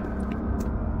games on.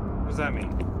 What does that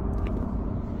mean?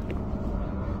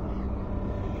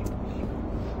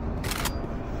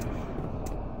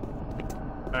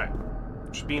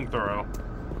 Being thorough.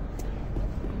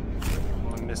 I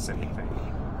won't miss anything.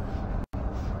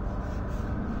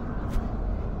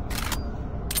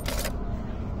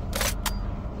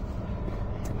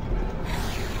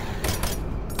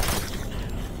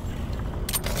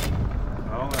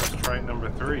 Well, that's trite number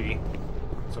 3.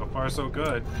 So far, so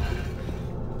good.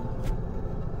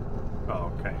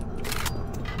 Oh, okay.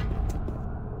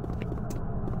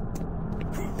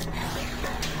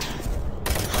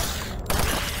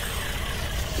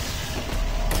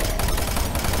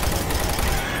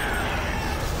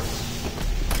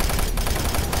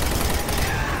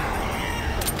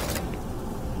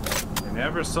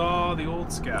 Never saw the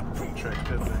old scaffolding trick,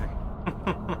 did they?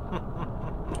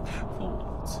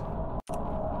 Fools.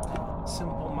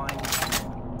 Simple-minded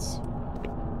fools.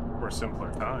 For a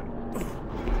simpler time.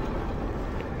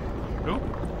 Oh.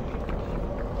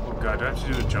 Oh god, do I have to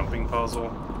do the jumping puzzle?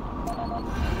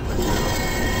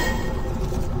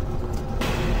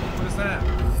 What is that?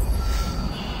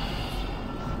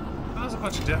 Oh, there's a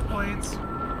bunch of death blades.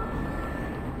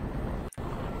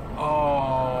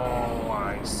 Oh,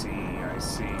 I see.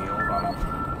 Hold on.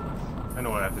 I know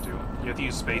what I have to do. You have to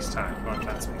use space time. Oh,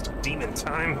 not space time. Demon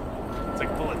time. It's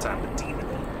like bullet time, but demon.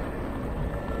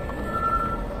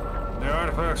 The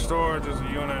artifact storage is a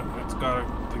unit.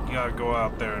 You gotta go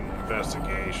out there and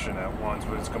investigation at once.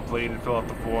 When it's completed, fill out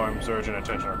the forms. Urgent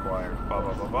attention required. Blah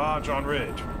blah blah blah. John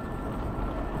Ridge.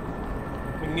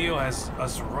 McNeil has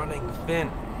us running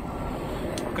thin.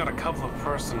 I've got a couple of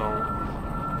personnel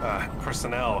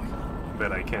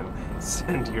that I can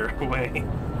send your way.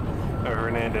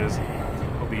 Hernandez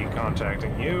will be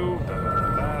contacting you.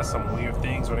 Some weird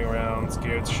things running around,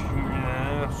 scared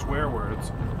swear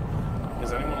words.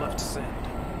 Is anyone left to send?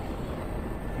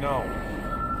 No.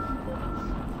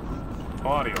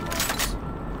 Audio logs.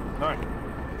 Alright.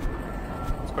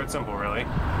 It's quite simple, really.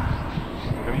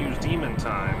 I'm gonna use demon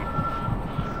time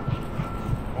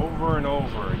over and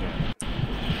over again.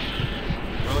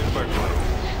 Really quickly.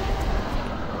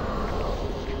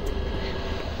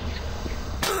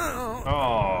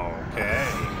 Okay.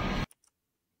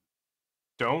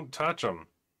 Don't touch them.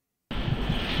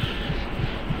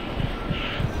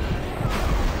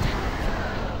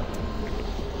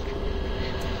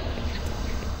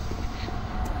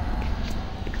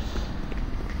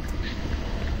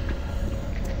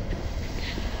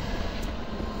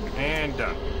 And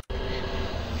done.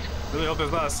 Really hope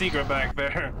there's not a secret back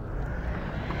there.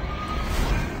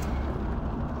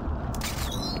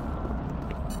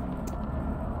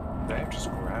 Damn, just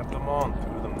grab them on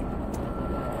through them.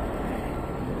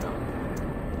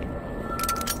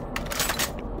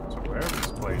 So wherever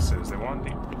this place is, they want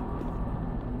to...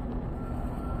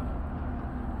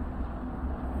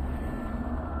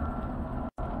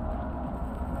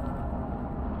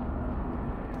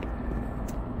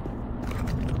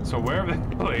 So wherever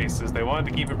the place is, they wanted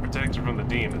to keep it protected from the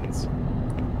demons.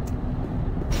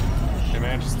 They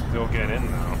managed to still get in,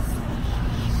 though.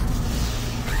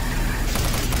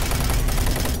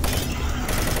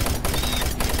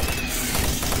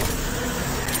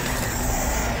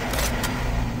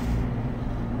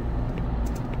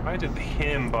 Why did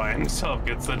him by himself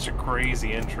get such a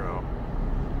crazy intro?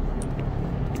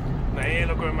 Hey,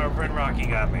 look where my friend Rocky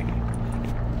got me.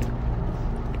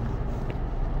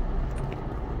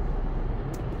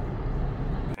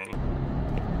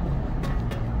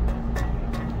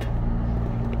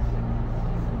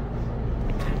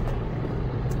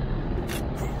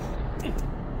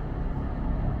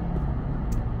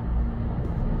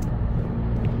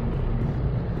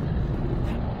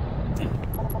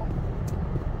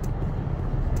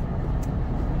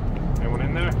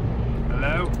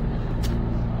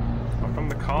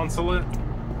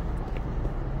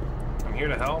 here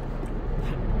to help?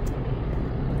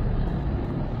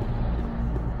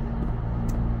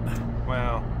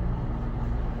 Well,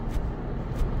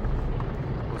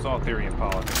 it's all theory and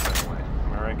politics anyway.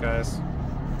 Am I right, guys?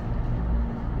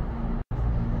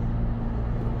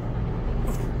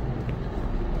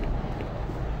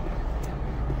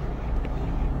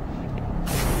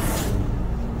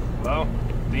 Hello?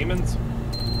 Demons?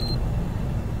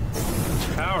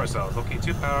 Power cells. Okay,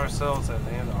 2 power cells and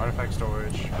then the artifact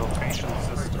storage filtration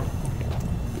system.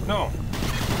 No.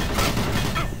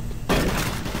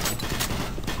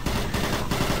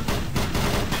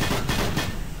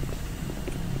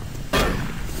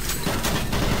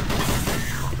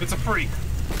 It's a freak.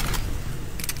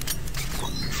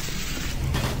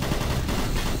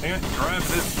 Can't grab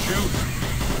this shoot.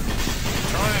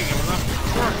 Trying and not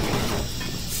working.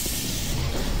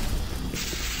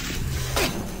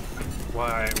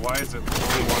 Why is it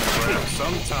only one grab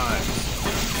sometimes?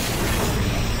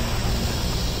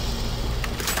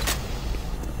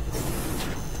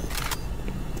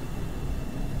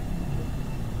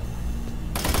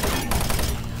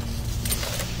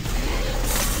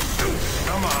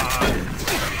 Come on.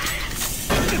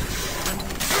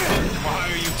 Why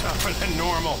are you tougher than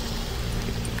normal?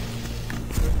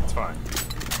 It's fine.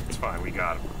 It's fine, we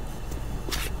got him.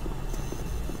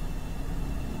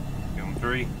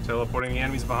 3, teleporting the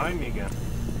enemies behind me again.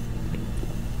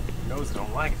 Who knows, I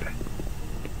don't like that.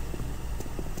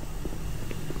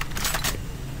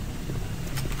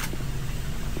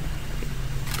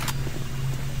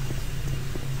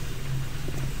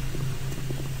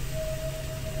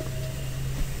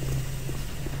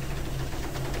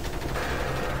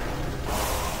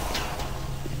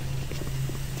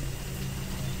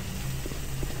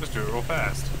 Just do it real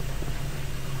fast.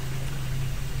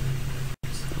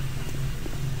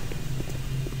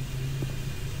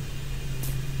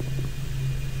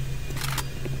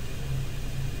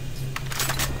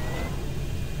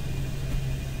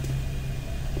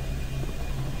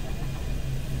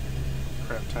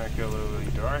 Spectacularly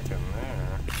dark in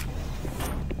there.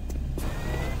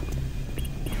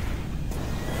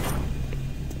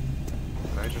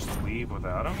 Did I just leave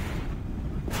without him?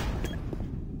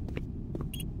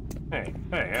 Hey.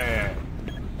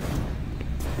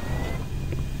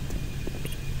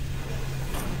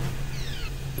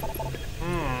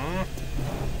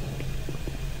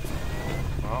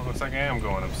 Well, looks like I am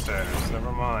going upstairs.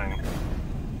 Never mind.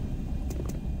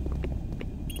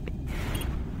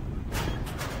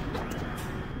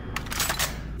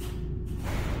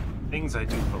 Things I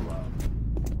do for love.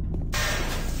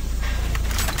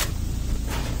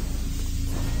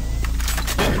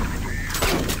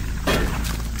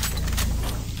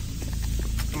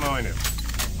 No, I knew.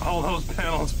 All those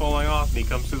panels falling off and he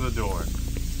comes through the door.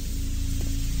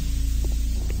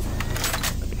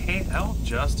 Hey, hell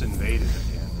just invaded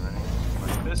again, right?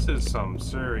 Like, this is some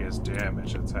serious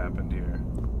damage that's happened here.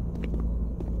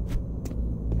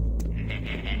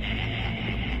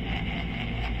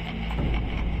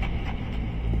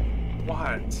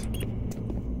 What?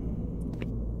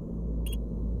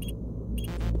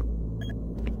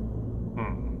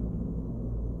 Hmm.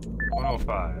 105.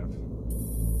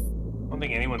 I don't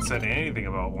think anyone said anything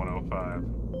about 105.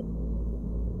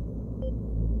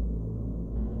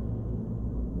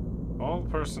 All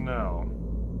personnel.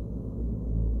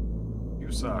 You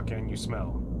suck and you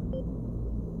smell.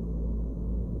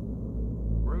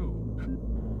 Rude.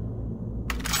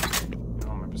 I don't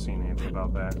remember seeing anything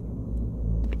about that.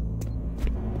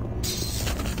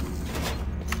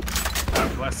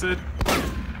 God blessed.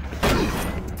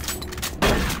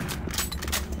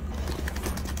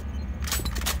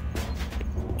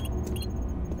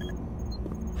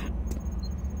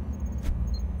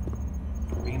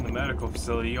 Being the medical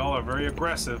facility, y'all are very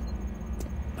aggressive.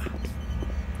 Of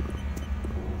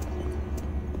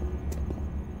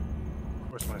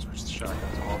course, when I switch to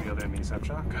shotguns, all the other enemies have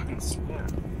shotguns. Yeah.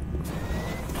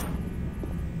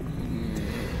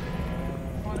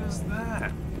 What is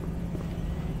that?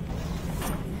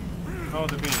 Oh,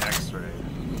 they're being x-rayed.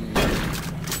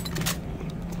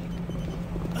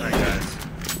 Alright, guys.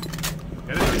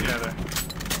 Get it together.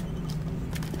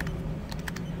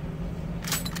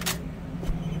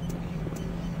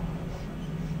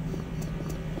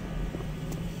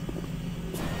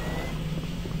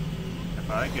 If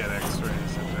I get x-rays,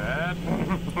 is it bad?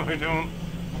 I don't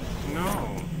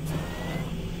know.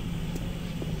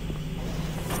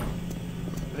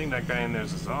 I think that guy in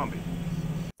there's a zombie.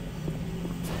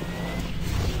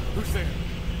 Who's there?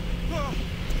 Oh,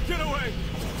 get away!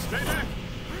 Stay back!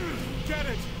 Get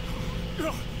it!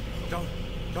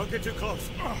 Don't get too close.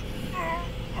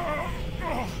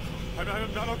 I'm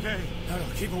not okay. No,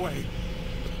 keep away.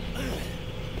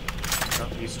 Oh,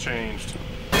 he's changed.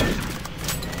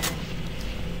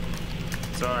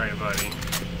 Sorry, buddy.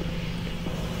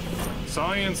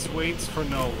 Science waits for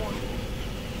no one.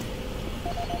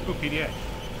 Ooh, PDA.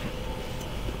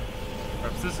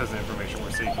 Perhaps this has the information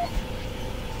we're seeking.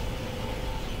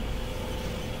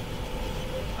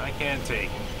 I can't take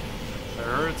it. I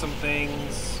heard some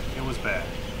things. It was bad.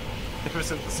 Ever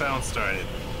since the sound started,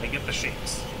 I get the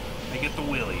shakes. I get the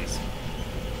willies.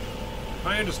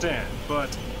 I understand,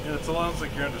 but it sounds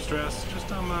like you're under stress. Just,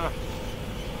 don't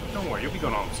worry, you'll be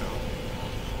going home soon.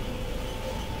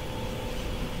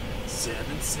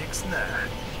 769.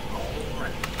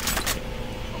 Alright.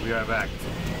 I'll be right back.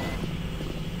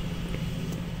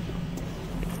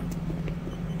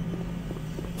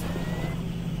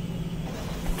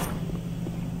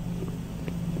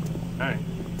 Alright.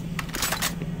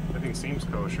 Everything seems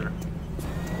kosher.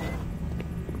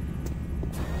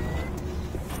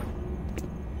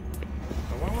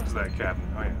 What was that cabinet?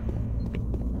 Oh yeah.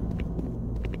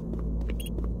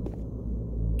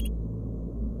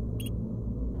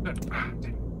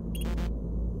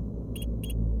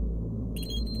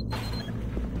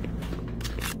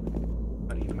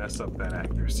 How do you mess up that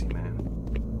accuracy, man?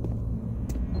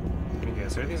 Okay,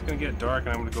 so everything's gonna get dark,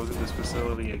 and I'm gonna go through this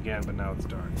facility again, but now it's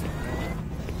dark. Right?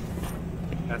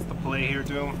 That's the play here,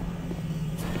 Doom.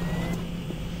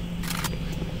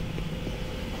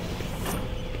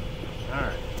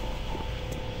 Alright.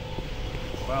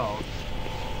 Well,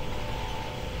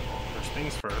 first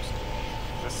things first.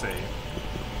 Let's save.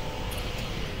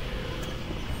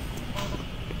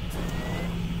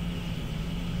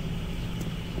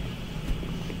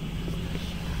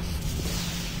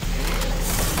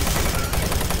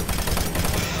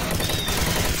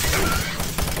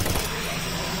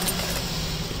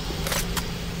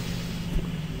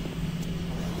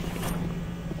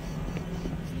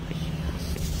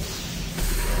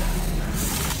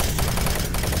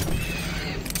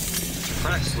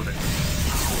 Practice with it.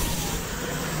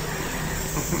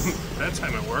 That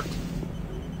time it worked.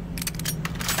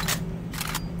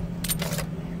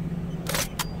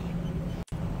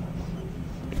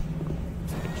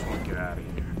 Just want to get out of here.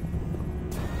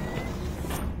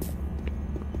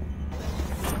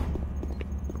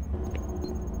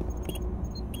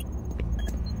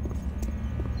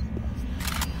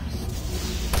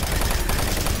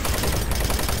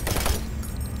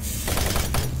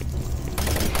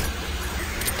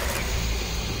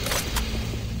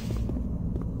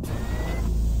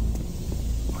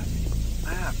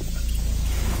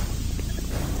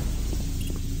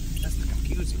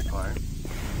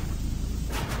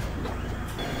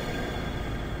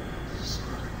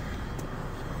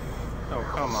 Oh,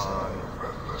 come on.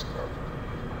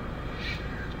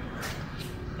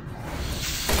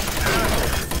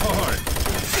 Lord.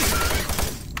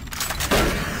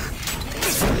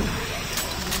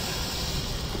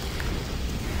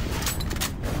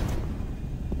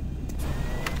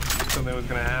 Something was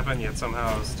gonna happen, yet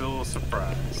somehow I was still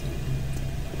surprised.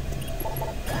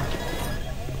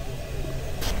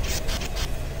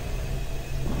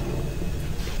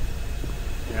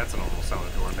 Yeah, that's a normal sound a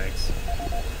door makes.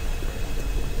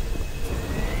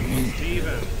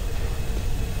 Steven!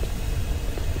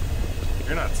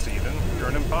 You're not Steven. You're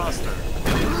an imposter.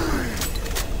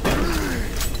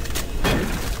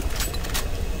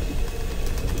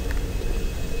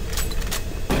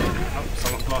 Oh,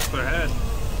 someone's lost their head.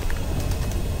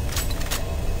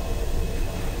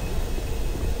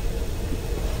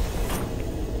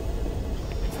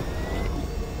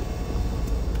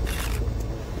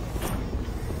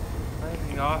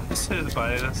 The offices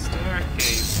by the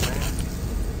staircase, man.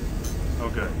 Oh,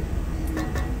 good.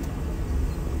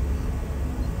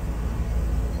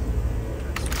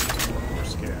 More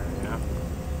scary, yeah?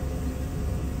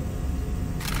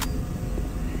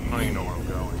 I don't even know where I'm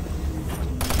going.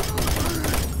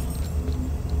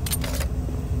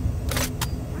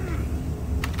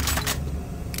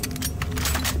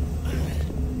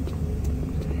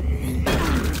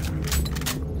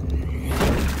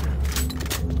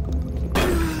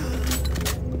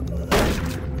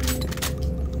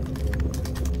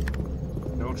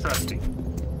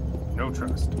 No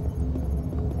trust. I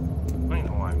don't even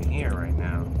know why I'm here right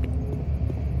now.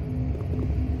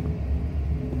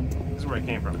 This is where I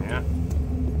came from, yeah?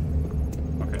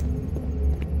 Okay.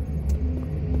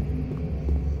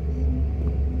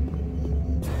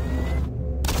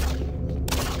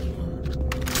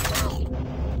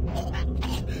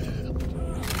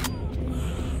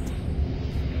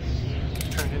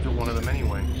 Turned into one of them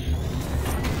anyway.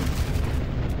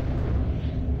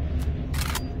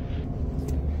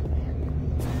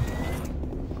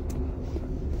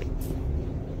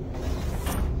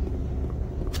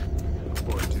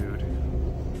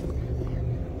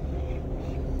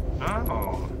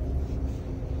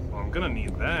 I'm gonna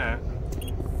need that.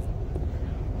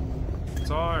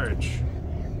 Sarge.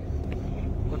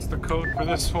 What's the code for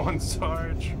this one,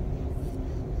 Sarge?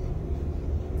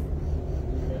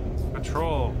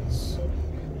 Patrols.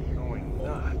 Going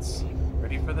nuts.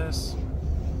 Ready for this?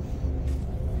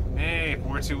 Hey,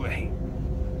 428.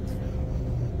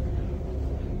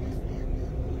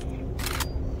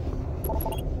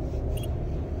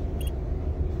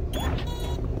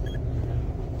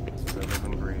 Live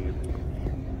and breathe.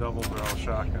 Double barrel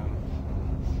shotgun.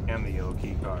 And the yellow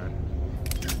key card.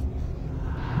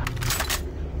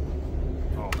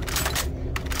 Oh my God.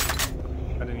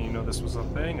 I didn't even know this was a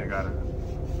thing. I got to.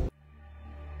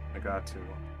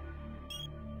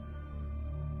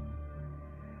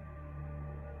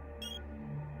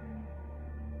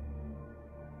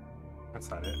 That's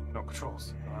not it. No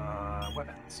controls.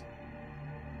 Weapons.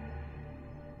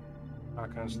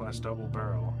 Shotgun / double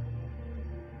barrel.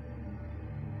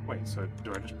 Wait, so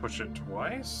do I just push it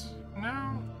twice?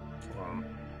 No? Hold on.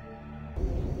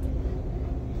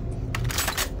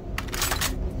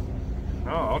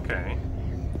 Oh, okay.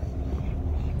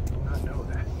 I did not know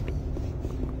that.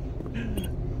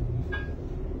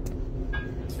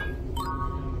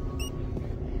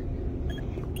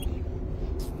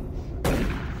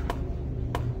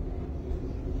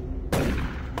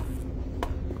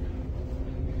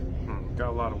 Got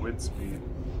a lot of wind speed.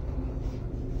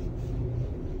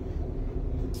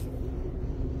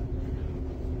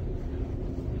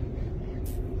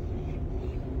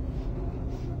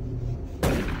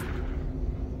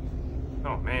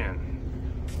 Oh man.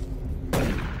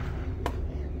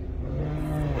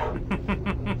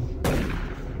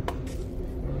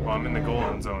 Well, I'm in the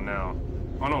golden zone now.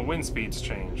 Oh no, wind speed's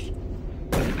changed.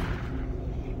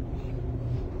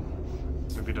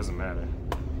 Maybe it doesn't matter.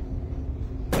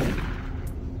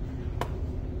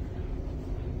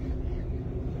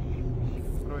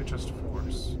 Just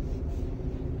force.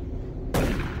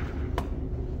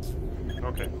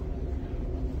 Okay.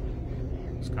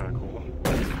 It's kind of cool.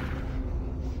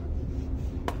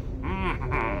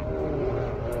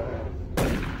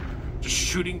 Just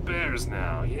shooting bears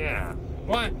now, yeah.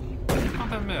 What?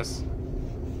 How'd that miss?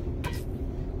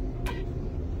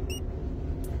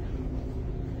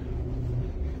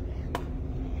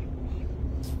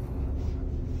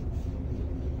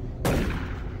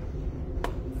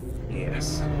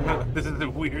 Yes. This is a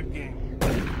weird game.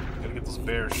 Gotta get those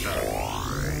bears shot.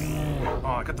 Oh,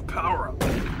 I got the power up.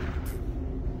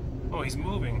 Oh, he's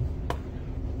moving.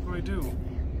 What do I do?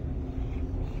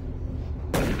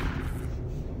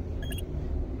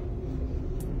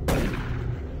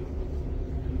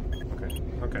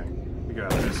 Okay. We got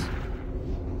this.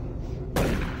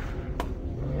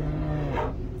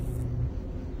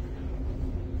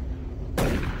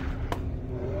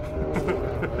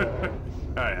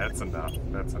 Alright, that's enough.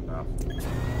 That's enough. A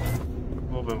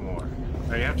little bit more.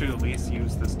 Now you have to at least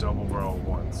use this double barrel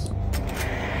once.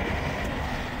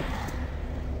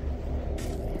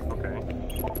 Okay.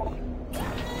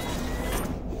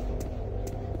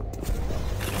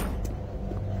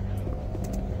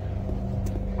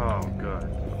 Oh, good.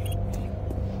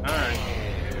 Alright.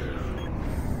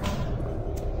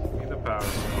 Need the power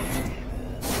source.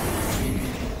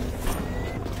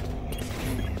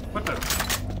 What the?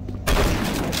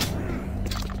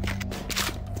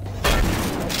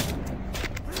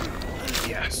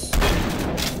 Yes.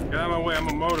 Get out of my way, I'm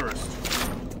a motorist.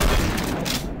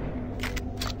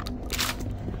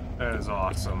 That is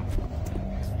awesome.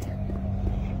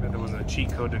 Bet there wasn't a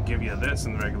cheat code to give you this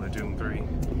in the regular Doom 3.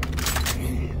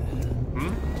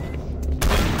 Hmm?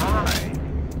 Hi.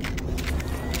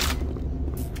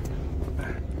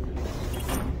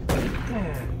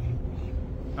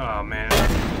 Oh man.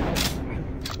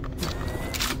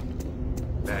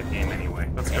 Bad game anyway.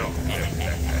 Let's go.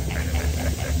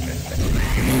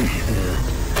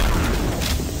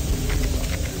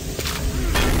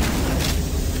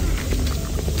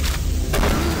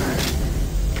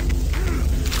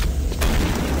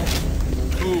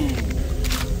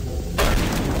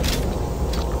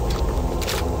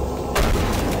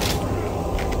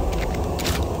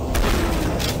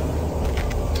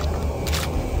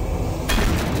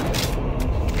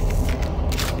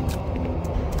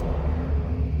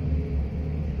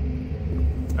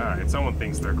 Alright, someone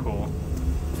thinks they're cool.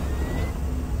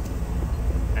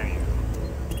 Anyway.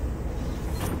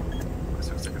 This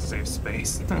looks like a safe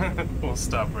space. We'll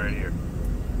stop right here.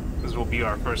 This will be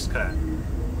our first cut.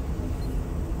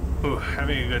 Ooh,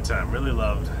 having a good time. Really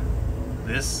loved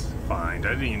this find. I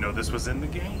didn't even know this was in the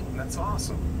game. That's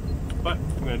awesome. But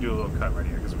we're going to do a little cut right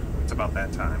here because it's about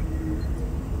that time.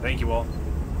 Thank you all.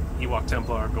 Ewok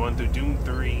Templar going through Doom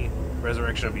 3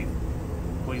 Resurrection of Evil.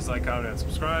 Please like, comment, and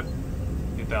subscribe.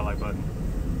 Hit that like button.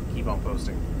 Keep on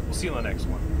posting. We'll see you in the next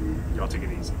one. Y'all take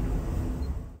it easy.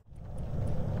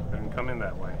 And come in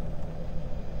that way.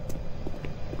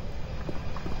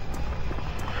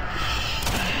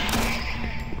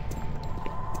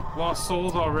 Lost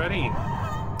souls already?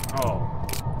 Oh.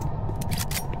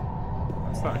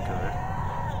 That's not good.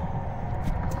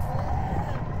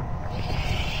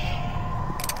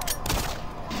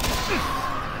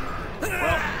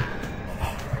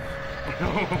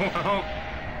 Well,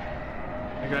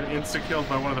 I got insta-killed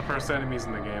by one of the first enemies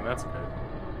in the game. That's good.